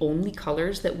 and the only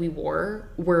colors that we wore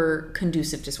were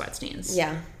conducive to sweat stains.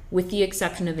 Yeah. With the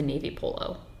exception of a navy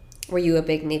polo. Were you a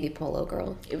big navy polo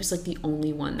girl? It was like the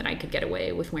only one that I could get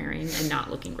away with wearing and not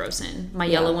looking gross in. My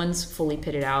yellow ones fully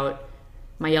pitted out.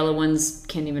 My yellow ones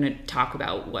can't even talk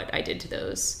about what I did to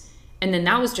those. And then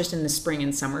that was just in the spring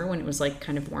and summer when it was like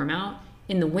kind of warm out.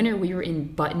 In the winter, we were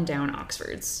in button-down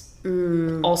Oxfords.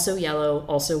 Also yellow,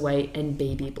 also white, and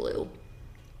baby blue.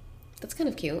 That's kind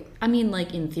of cute. I mean,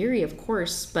 like in theory, of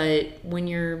course, but when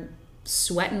you're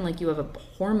sweating like you have a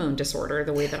hormone disorder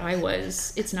the way that I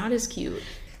was, it's not as cute.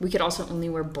 We could also only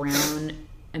wear brown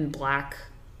and black.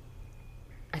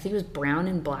 I think it was brown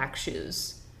and black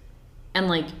shoes. And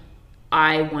like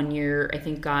I, one year, I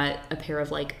think got a pair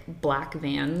of like black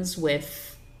Vans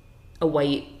with a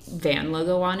white van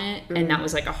logo on it, and that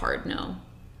was like a hard no.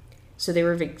 So they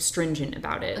were very stringent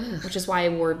about it, which is why I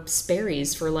wore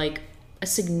Sperry's for like a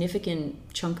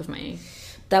significant chunk of my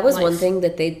That was life. one thing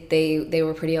that they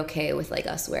were pretty okay with, like,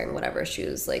 us wearing whatever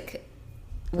shoes. Like,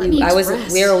 we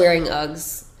were wearing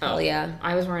Uggs. Oh yeah,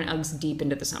 I was wearing Uggs deep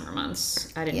into the summer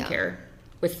months. I didn't care.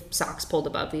 With socks pulled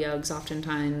above the Uggs,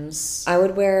 oftentimes. I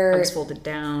would wear Uggs folded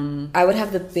down. I would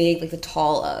have the big, like, the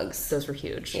tall Uggs. Those were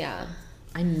huge. Yeah,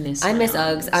 I miss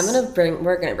Uggs.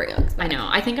 We're gonna bring Uggs back. I know.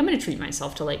 I think I'm gonna treat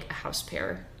myself to like a house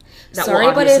pair.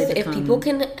 Sorry, but if people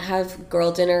can have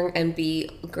girl dinner and be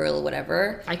girl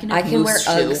whatever, I can wear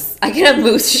Uggs. I can have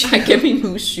moose shoe. Give me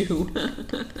moose shoe.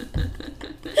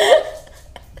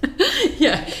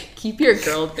 Yeah, keep your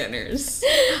girl dinners.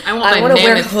 I want to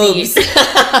wear hooves.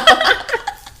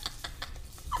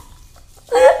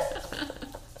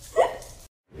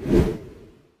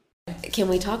 Can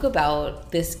we talk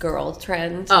about this girl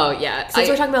trend? Oh, yeah. Since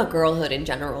we're talking about girlhood in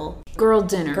general. Girl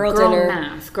dinner. Girl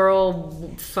math.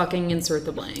 Girl fucking insert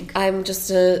the blank. I'm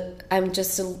just a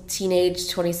teenage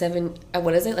 27...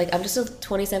 what is it? Like, I'm just a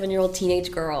 27-year-old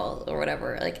teenage girl or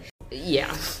whatever. Like...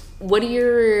 Yeah. What are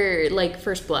your, like,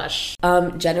 first blush?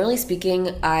 Generally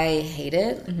speaking, I hate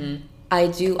it. Mm-hmm. I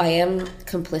am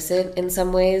complicit in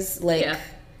some ways. Like,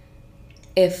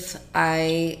 if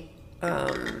I...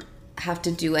 have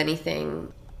to do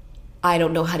anything I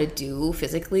don't know how to do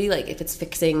physically, like if it's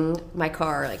fixing my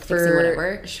car, like fixing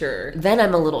whatever, sure, then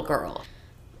I'm a little girl.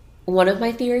 One of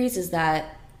my theories is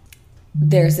that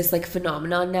there's this like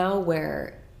phenomenon now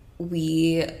where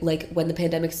we, like, when the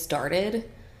pandemic started,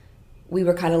 we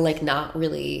were kind of like not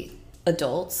really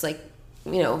adults, like,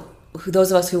 you know,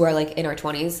 those of us who are like in our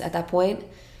 20s at that point,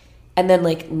 and then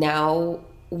like now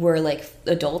we're like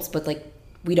adults, but like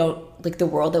we don't, like, the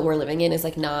world that we're living in is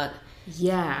like not,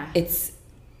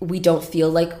 we don't feel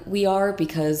like we are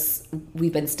because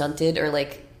we've been stunted, or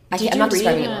like, I'm not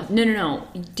describing it. No.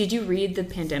 Did you read the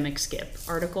Pandemic Skip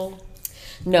article?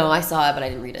 No, I saw it, but I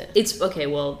didn't read it. It's okay.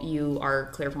 Well, you are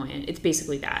clairvoyant. It's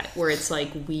basically that, where it's like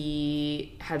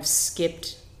we have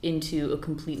skipped into a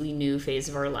completely new phase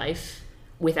of our life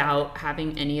without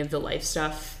having any of the life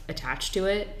stuff attached to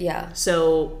it. Yeah.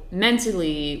 So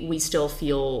mentally, we still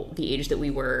feel the age that we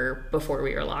were before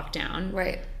we were locked down.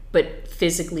 Right. But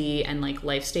physically and like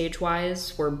life stage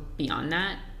wise, we're beyond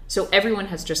that. So everyone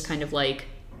has just kind of like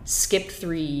skipped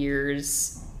 3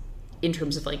 years in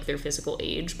terms of like their physical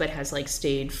age, but has like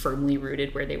stayed firmly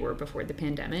rooted where they were before the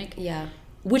pandemic. Yeah.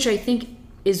 Which I think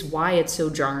is why it's so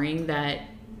jarring that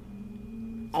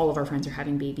all of our friends are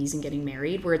having babies and getting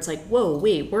married, where it's like, whoa,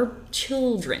 wait, we're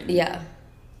children. Yeah.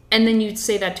 And then you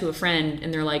say that to a friend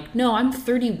and they're like, no, I'm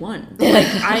 31. Like,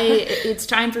 it's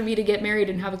time for me to get married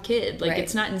and have a kid. Like, right.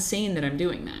 It's not insane that I'm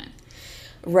doing that.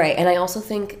 Right. And I also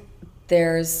think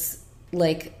there's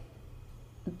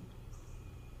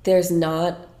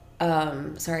not,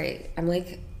 sorry, I'm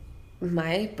like,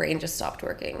 my brain just stopped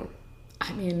working.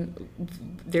 I mean,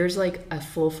 there's like a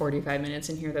full 45 minutes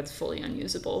in here that's fully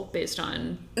unusable based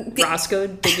on Roscoe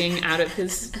digging out of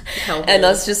his hellhole. And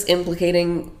us just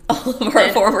implicating all of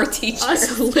our former teachers.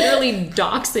 Us literally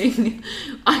doxing.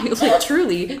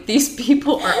 Truly, these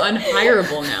people are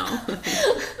unhireable now.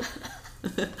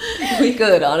 We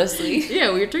could, honestly.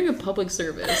 Yeah, we were doing a public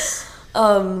service.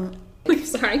 Sorry,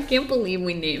 I can't believe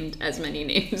we named as many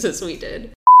names as we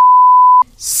did.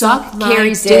 Suck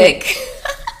Carey's dick.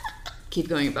 Keep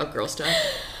going about girl stuff.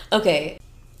 Okay.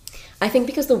 I think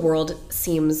because the world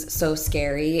seems so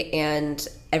scary and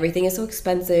everything is so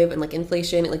expensive and like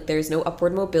inflation, like there's no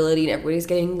upward mobility and everybody's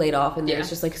getting laid off and there's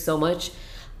just like so much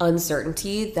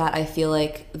uncertainty that I feel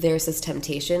like there's this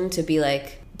temptation to be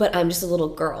like, but I'm just a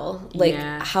little girl. Like,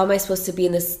 how am I supposed to be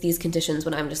in these conditions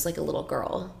when I'm just like a little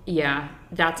girl? Yeah,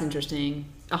 that's interesting.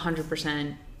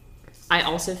 100%. I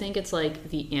also think it's like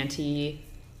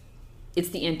it's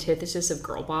the antithesis of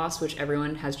girl boss, which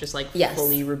everyone has just like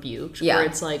fully rebuked. Yeah. Where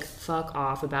it's like, fuck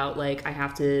off about like, I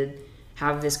have to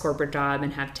have this corporate job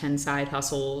and have 10 side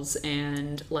hustles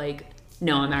and like,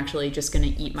 no, I'm actually just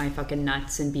gonna eat my fucking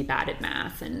nuts and be bad at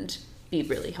math and be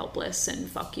really helpless and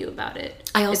fuck you about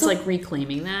it. It's like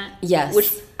reclaiming that. Yes.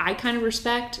 Which I kind of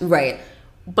respect. Right.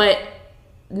 But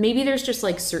maybe there's just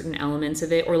like certain elements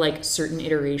of it or like certain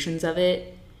iterations of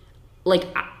it. Like,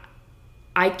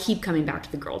 I keep coming back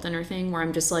to the girl dinner thing where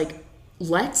I'm just like,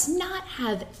 let's not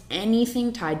have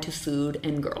anything tied to food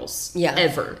and girls. Yeah.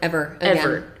 Ever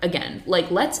again. Like,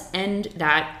 let's end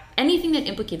that. Anything that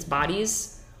implicates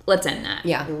bodies, let's end that.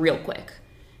 Yeah. Real quick.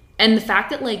 And the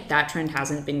fact that, like, that trend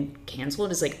hasn't been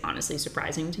canceled is, like, honestly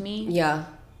surprising to me. Yeah.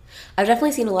 I've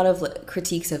definitely seen a lot of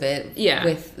critiques of it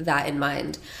with that in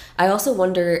mind. I also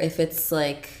wonder if it's,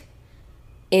 like,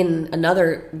 in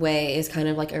another way is kind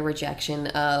of like a rejection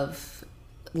of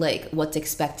like what's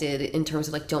expected in terms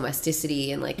of like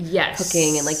domesticity and like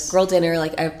cooking and like girl dinner.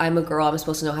 Like I'm a girl, I'm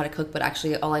supposed to know how to cook, but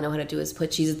actually all I know how to do is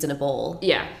put Cheez-Its in a bowl.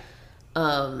 Yeah.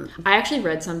 I actually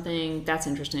read something that's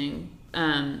interesting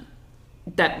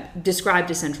that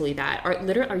described essentially that.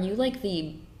 Are you like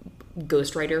the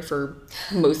ghostwriter for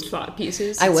most thought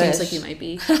pieces? I wish. Seems like you might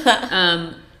be.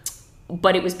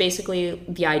 But it was basically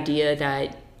the idea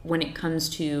that when it comes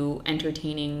to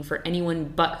entertaining for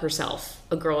anyone but herself,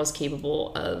 a girl is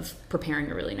capable of preparing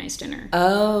a really nice dinner.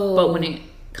 Oh. But when it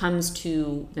comes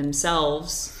to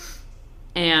themselves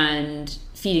and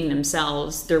feeding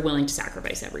themselves, they're willing to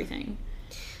sacrifice everything.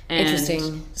 And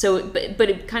interesting. So, but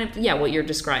it kind of, yeah, what you're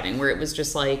describing, where it was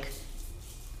just like,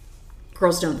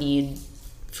 girls don't need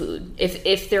food.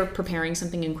 If they're preparing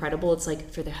something incredible, it's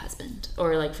like for their husband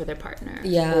or like for their partner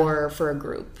or for a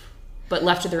group. But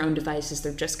left to their own devices,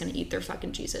 they're just going to eat their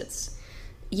fucking Cheez-Its.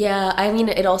 Yeah, I mean,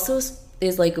 it also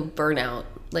is like burnout.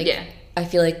 Like, I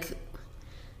feel like,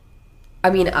 I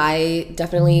mean, I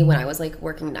definitely, when I was like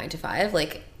working 9 to 5,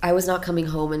 like I was not coming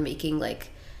home and making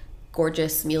like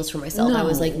gorgeous meals for myself. No. I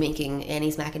was like making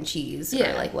Annie's mac and cheese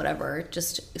or like whatever,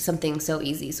 just something so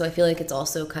easy. So I feel like it's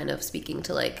also kind of speaking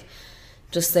to like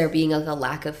just there being like a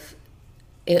lack of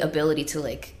ability to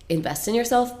like invest in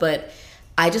yourself. But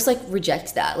I just like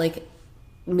reject that. Like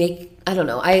I don't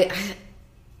know. I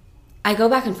go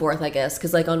back and forth, I guess,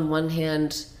 because like on one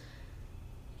hand,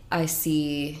 I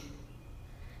see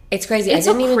it's crazy. It's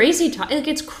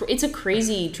it's a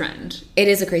crazy trend. It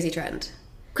is a crazy trend.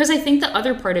 Because I think the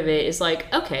other part of it is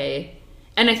like, okay,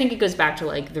 and I think it goes back to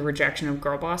like the rejection of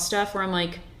girl boss stuff, where I'm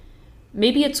like,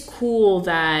 maybe it's cool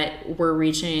that we're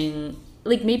reaching,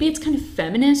 like maybe it's kind of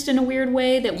feminist in a weird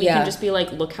way that we can just be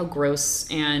like, look how gross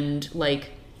and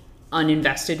like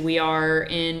uninvested we are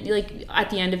in, like at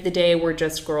the end of the day, we're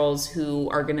just girls who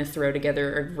are going to throw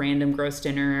together a random gross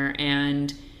dinner.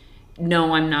 And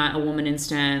no, I'm not a woman in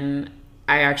STEM.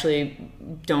 I actually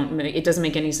it doesn't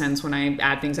make any sense when I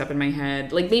add things up in my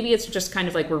head. Like maybe it's just kind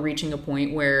of like we're reaching a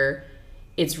point where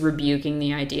it's rebuking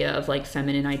the idea of like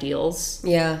feminine ideals.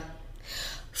 Yeah.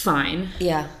 Fine.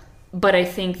 Yeah. But I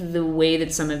think the way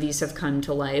that some of these have come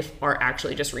to life are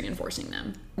actually just reinforcing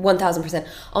them. 1000%.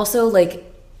 Also, like,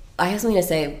 I have something to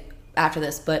say after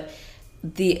this, but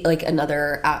the like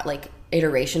another like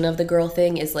iteration of the girl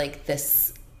thing is like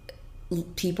this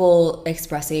people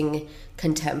expressing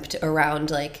contempt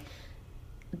around like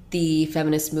the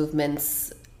feminist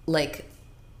movements, like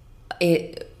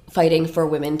fighting for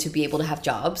women to be able to have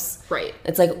jobs. Right.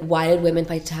 It's like, why did women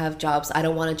fight to have jobs? I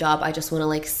don't want a job. I just want to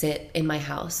like sit in my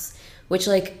house, which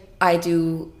like I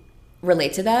do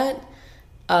relate to that.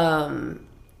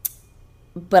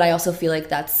 But I also feel like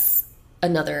that's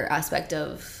another aspect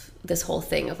of this whole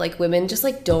thing of like women just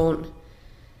like don't,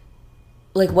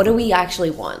 like, what do we actually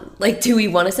want? Like, do we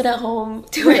want to sit at home?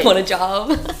 Do we want a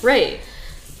job? Right.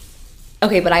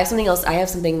 Okay, but I have something else. I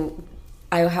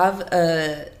have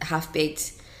a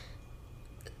half-baked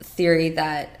theory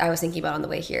that I was thinking about on the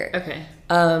way here. Okay.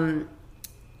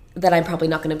 That I'm probably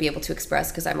not going to be able to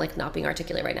express because I'm like not being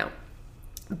articulate right now.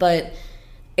 But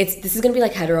this is going to be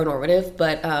like heteronormative,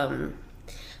 but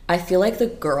I feel like the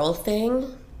girl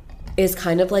thing is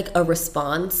kind of like a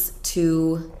response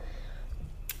to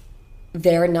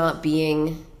there not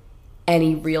being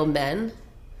any real men.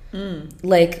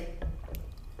 Like,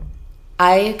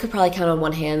 I could probably count on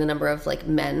one hand the number of like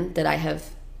men that I have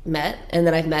met, and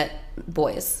then I've met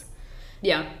boys.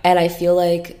 Yeah. And I feel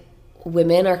like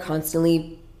women are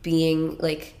constantly being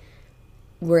like,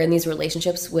 we're in these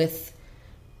relationships with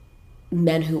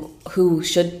men who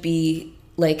should be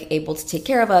like able to take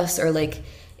care of us or like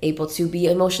able to be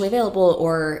emotionally available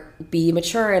or be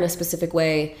mature in a specific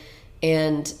way,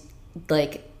 and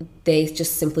like they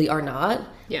just simply are not.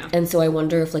 Yeah. And so I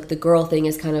wonder if like the girl thing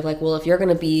is kind of like, well, if you're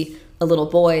gonna be a little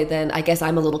boy, then I guess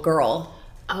I'm a little girl.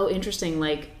 Oh, interesting.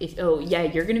 Like,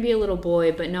 you're gonna be a little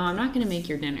boy, but no, I'm not gonna make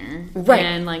your dinner. Right.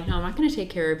 And like, no, I'm not gonna take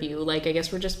care of you. Like, I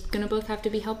guess we're just gonna both have to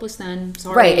be helpless then.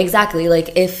 Sorry. Right, exactly.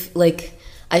 Like, if like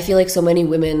I feel like so many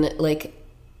women like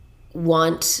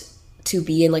want to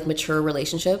be in like mature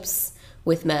relationships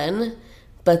with men,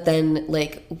 but then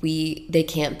like they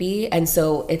can't be, and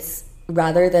so it's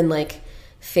rather than like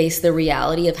face the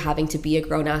reality of having to be a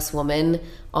grown-ass woman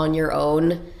on your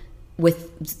own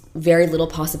with very little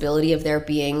possibility of there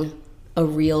being a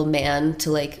real man to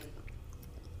like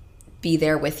be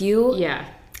there with you. Yeah.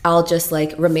 I'll just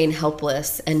like remain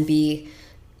helpless and be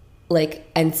like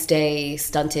and stay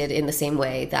stunted in the same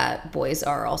way that boys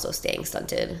are also staying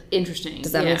stunted. Interesting.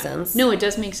 Does that make sense? No, it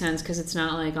does make sense, because it's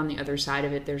not like on the other side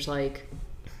of it there's like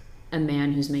a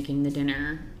man who's making the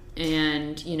dinner,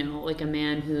 and, you know, like a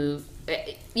man who,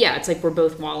 yeah, it's like we're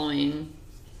both wallowing.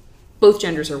 Both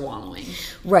genders are wallowing.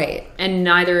 Right. And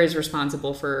neither is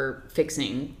responsible for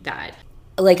fixing that.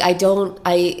 Like,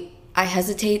 I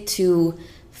hesitate to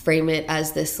frame it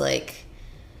as this, like,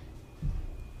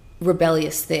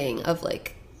 rebellious thing of,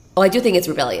 like, oh, I do think it's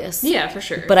rebellious. Yeah, for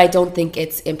sure. But I don't think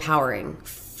it's empowering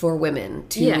for women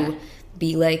to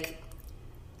be, like,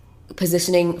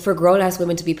 for grown-ass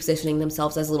women to be positioning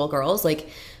themselves as little girls. Like,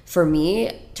 for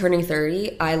me, turning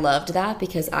 30, I loved that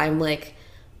because I'm like,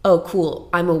 oh, cool,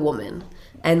 I'm a woman.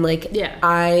 And, like,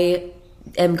 I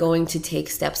am going to take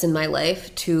steps in my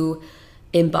life to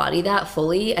embody that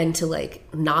fully and to, like,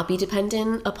 not be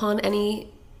dependent upon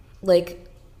any, like,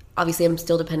 obviously I'm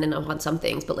still dependent upon some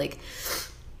things, but, like,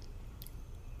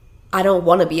 I don't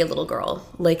want to be a little girl.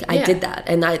 Like, I did that,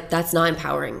 and that's not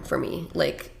empowering for me.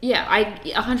 Like, yeah,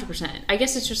 100%. I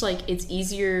guess it's just, like, it's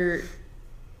easier.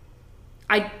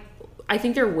 I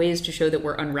think there are ways to show that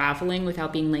we're unraveling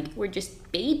without being like, we're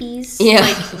just babies. Yeah.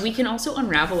 Like, we can also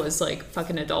unravel as, like,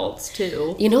 fucking adults,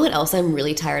 too. You know what else I'm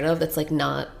really tired of that's, like,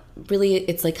 not really,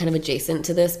 it's, like, kind of adjacent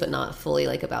to this, but not fully,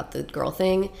 like, about the girl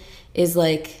thing, is,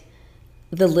 like,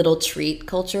 the little treat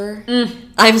culture.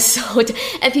 I'm so...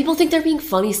 and people think they're being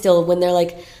funny still when they're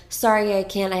like, sorry, I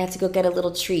can't, I have to go get a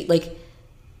little treat. Like...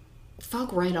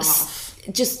 fuck right off.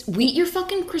 Just... eat your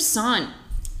fucking croissant.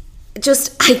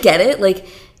 Just... I get it. Like,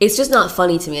 it's just not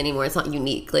funny to me anymore. It's not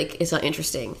unique. Like, it's not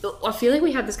interesting. I feel like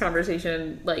we had this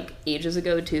conversation, like, ages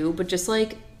ago, too. But just,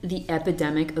 like, the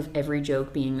epidemic of every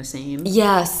joke being the same.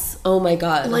 Yes. Oh, my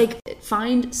God. Like,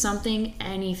 find something,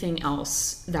 anything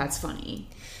else that's funny.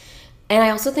 And I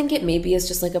also think it maybe is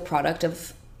just, like, a product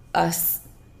of us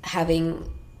having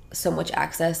so much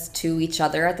access to each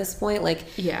other at this point. Like,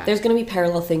 there's going to be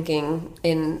parallel thinking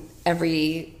in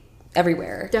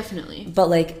everywhere. Definitely. But,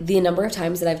 like, the number of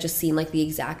times that I've just seen, like, the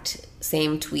exact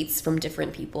same tweets from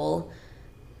different people,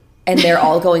 and they're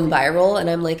all going viral, and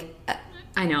I'm like,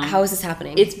 I know. How is this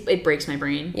happening? It breaks my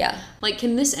brain. Yeah. Like,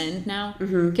 can this end now?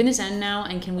 Mm-hmm. Can this end now?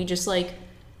 And can we just, like,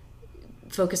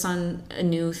 focus on a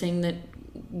new thing that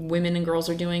women and girls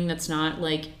are doing that's not,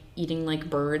 like, eating like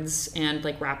birds and,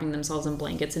 like, wrapping themselves in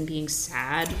blankets and being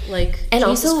sad? Like, and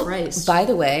Jesus also, Christ. By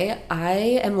the way, I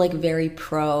am, like, very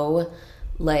pro,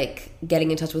 like,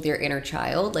 getting in touch with your inner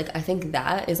child. Like, I think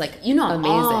that is, like, you know, I'm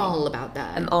amazing. all about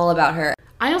that. I'm all about her.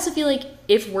 I also feel like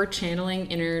if we're channeling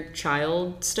inner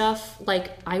child stuff,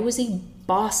 like, I was a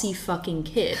bossy fucking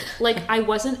kid. Like, I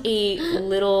wasn't a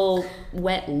little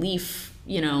wet leaf,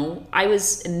 you know. I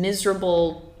was a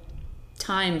miserable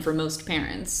time for most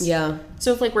parents. Yeah.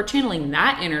 So if, like, we're channeling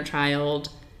that inner child,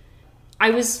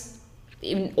 I was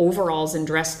in overalls and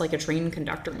dressed like a train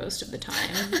conductor most of the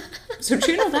time. So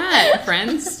channel that,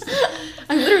 friends.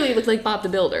 I literally looked like Bob the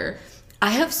Builder. I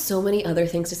have so many other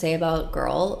things to say about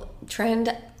girl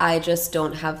trend. I just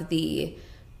don't have the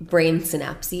brain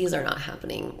synapses are not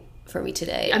happening for me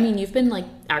today. I mean, you've been, like,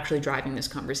 actually driving this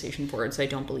conversation forward, so I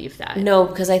don't believe that. No,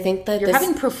 because I think that you're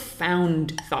having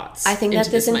profound thoughts. I think that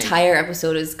this entire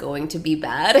episode is going to be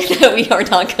bad, and that we are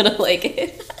not going to like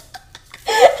it.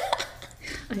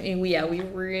 I mean, we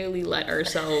really let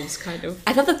ourselves kind of...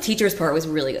 I thought the teacher's part was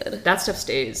really good. That stuff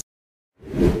stays.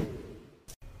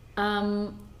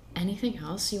 Anything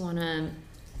else you want to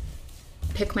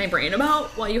pick my brain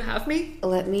about while you have me?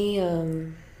 Let me,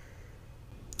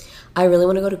 I really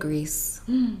want to go to Greece.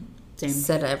 Same.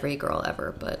 Said every girl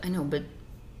ever, but... I know, but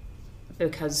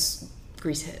because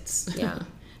Greece hits. Yeah.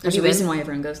 There's a reason why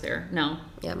everyone goes there. No.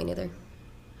 Yeah, me neither.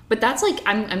 But that's, like,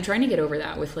 I'm trying to get over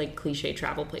that with, like, cliche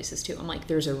travel places, too. I'm like,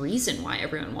 there's a reason why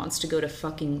everyone wants to go to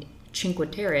fucking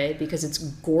Cinque Terre, because it's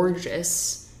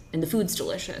gorgeous and the food's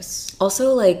delicious.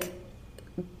 Also, like,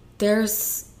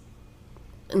 there's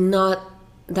not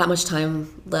that much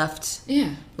time left.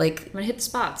 Yeah. Like, I'm gonna hit the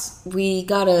spots. We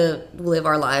gotta live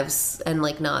our lives and,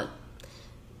 like, not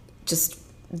just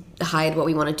hide what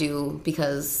we want to do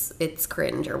because it's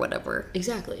cringe or whatever.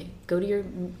 Exactly. Go to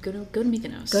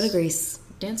Mykonos. Go to Greece.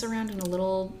 Dance around in a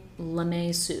little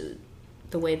lame suit,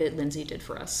 the way that Lindsay did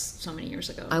for us so many years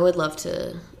ago. I would love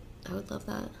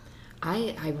that.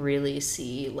 I really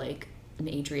see, like, an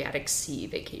Adriatic Sea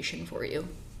vacation for you.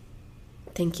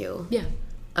 Thank you. Yeah.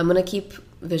 I'm gonna keep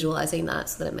visualizing that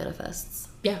so that it manifests.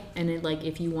 Yeah, and it, like,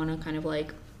 if you want to kind of,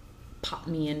 like, pop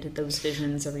me into those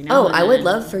visions every now and then. I would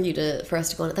love for us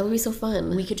to go on. That would be so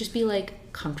fun. We could just be,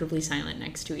 like, comfortably silent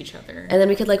next to each other. And then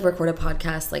we could, like, record a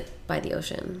podcast, like, by the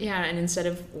ocean. Yeah, and instead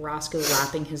of Roscoe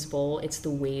lapping his bowl, it's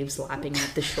the waves lapping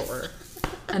at the shore.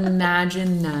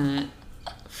 Imagine that,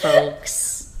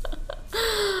 folks.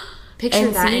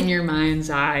 Picture that in your mind's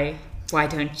eye. Why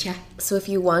don't you? So if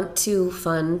you want to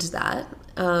fund that,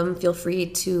 feel free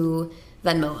to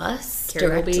Venmo us Carey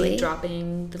directly. will be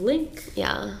dropping the link.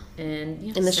 Yeah.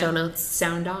 And in the show notes.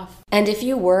 Sound off. And if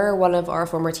you were one of our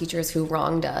former teachers who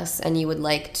wronged us and you would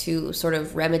like to sort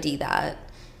of remedy that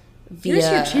here's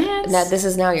your chance. This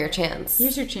is now your chance.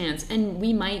 Here's your chance. And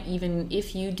we might even,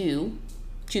 if you do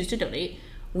choose to donate,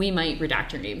 we might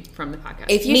redact your name from the podcast.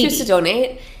 If you choose to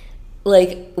donate,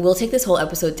 like, we'll take this whole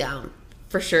episode down.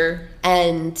 For sure.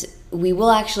 And we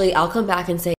will actually, I'll come back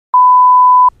and say,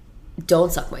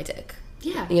 don't suck my dick.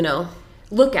 Yeah. You know?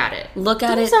 Look at it. Look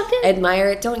at it.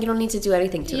 Admire it. You don't need to do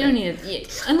anything to it. You don't need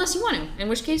it. Unless you want to. In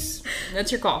which case,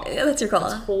 that's your call. Yeah, that's your call.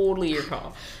 That's totally your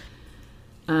call.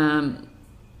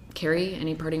 Carey,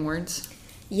 any parting words?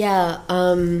 Yeah.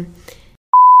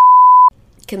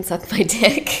 Can suck my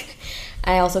dick.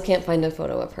 I also can't find a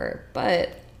photo of her, but...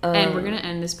 and we're going to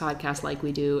end this podcast like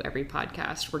we do every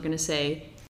podcast. We're going to say,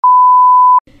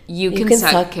 you can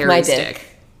suck Carey's dick.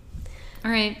 All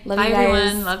right. Love Bye, you guys.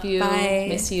 everyone. Love you. Bye.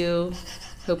 Miss you.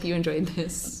 Hope you enjoyed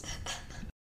this.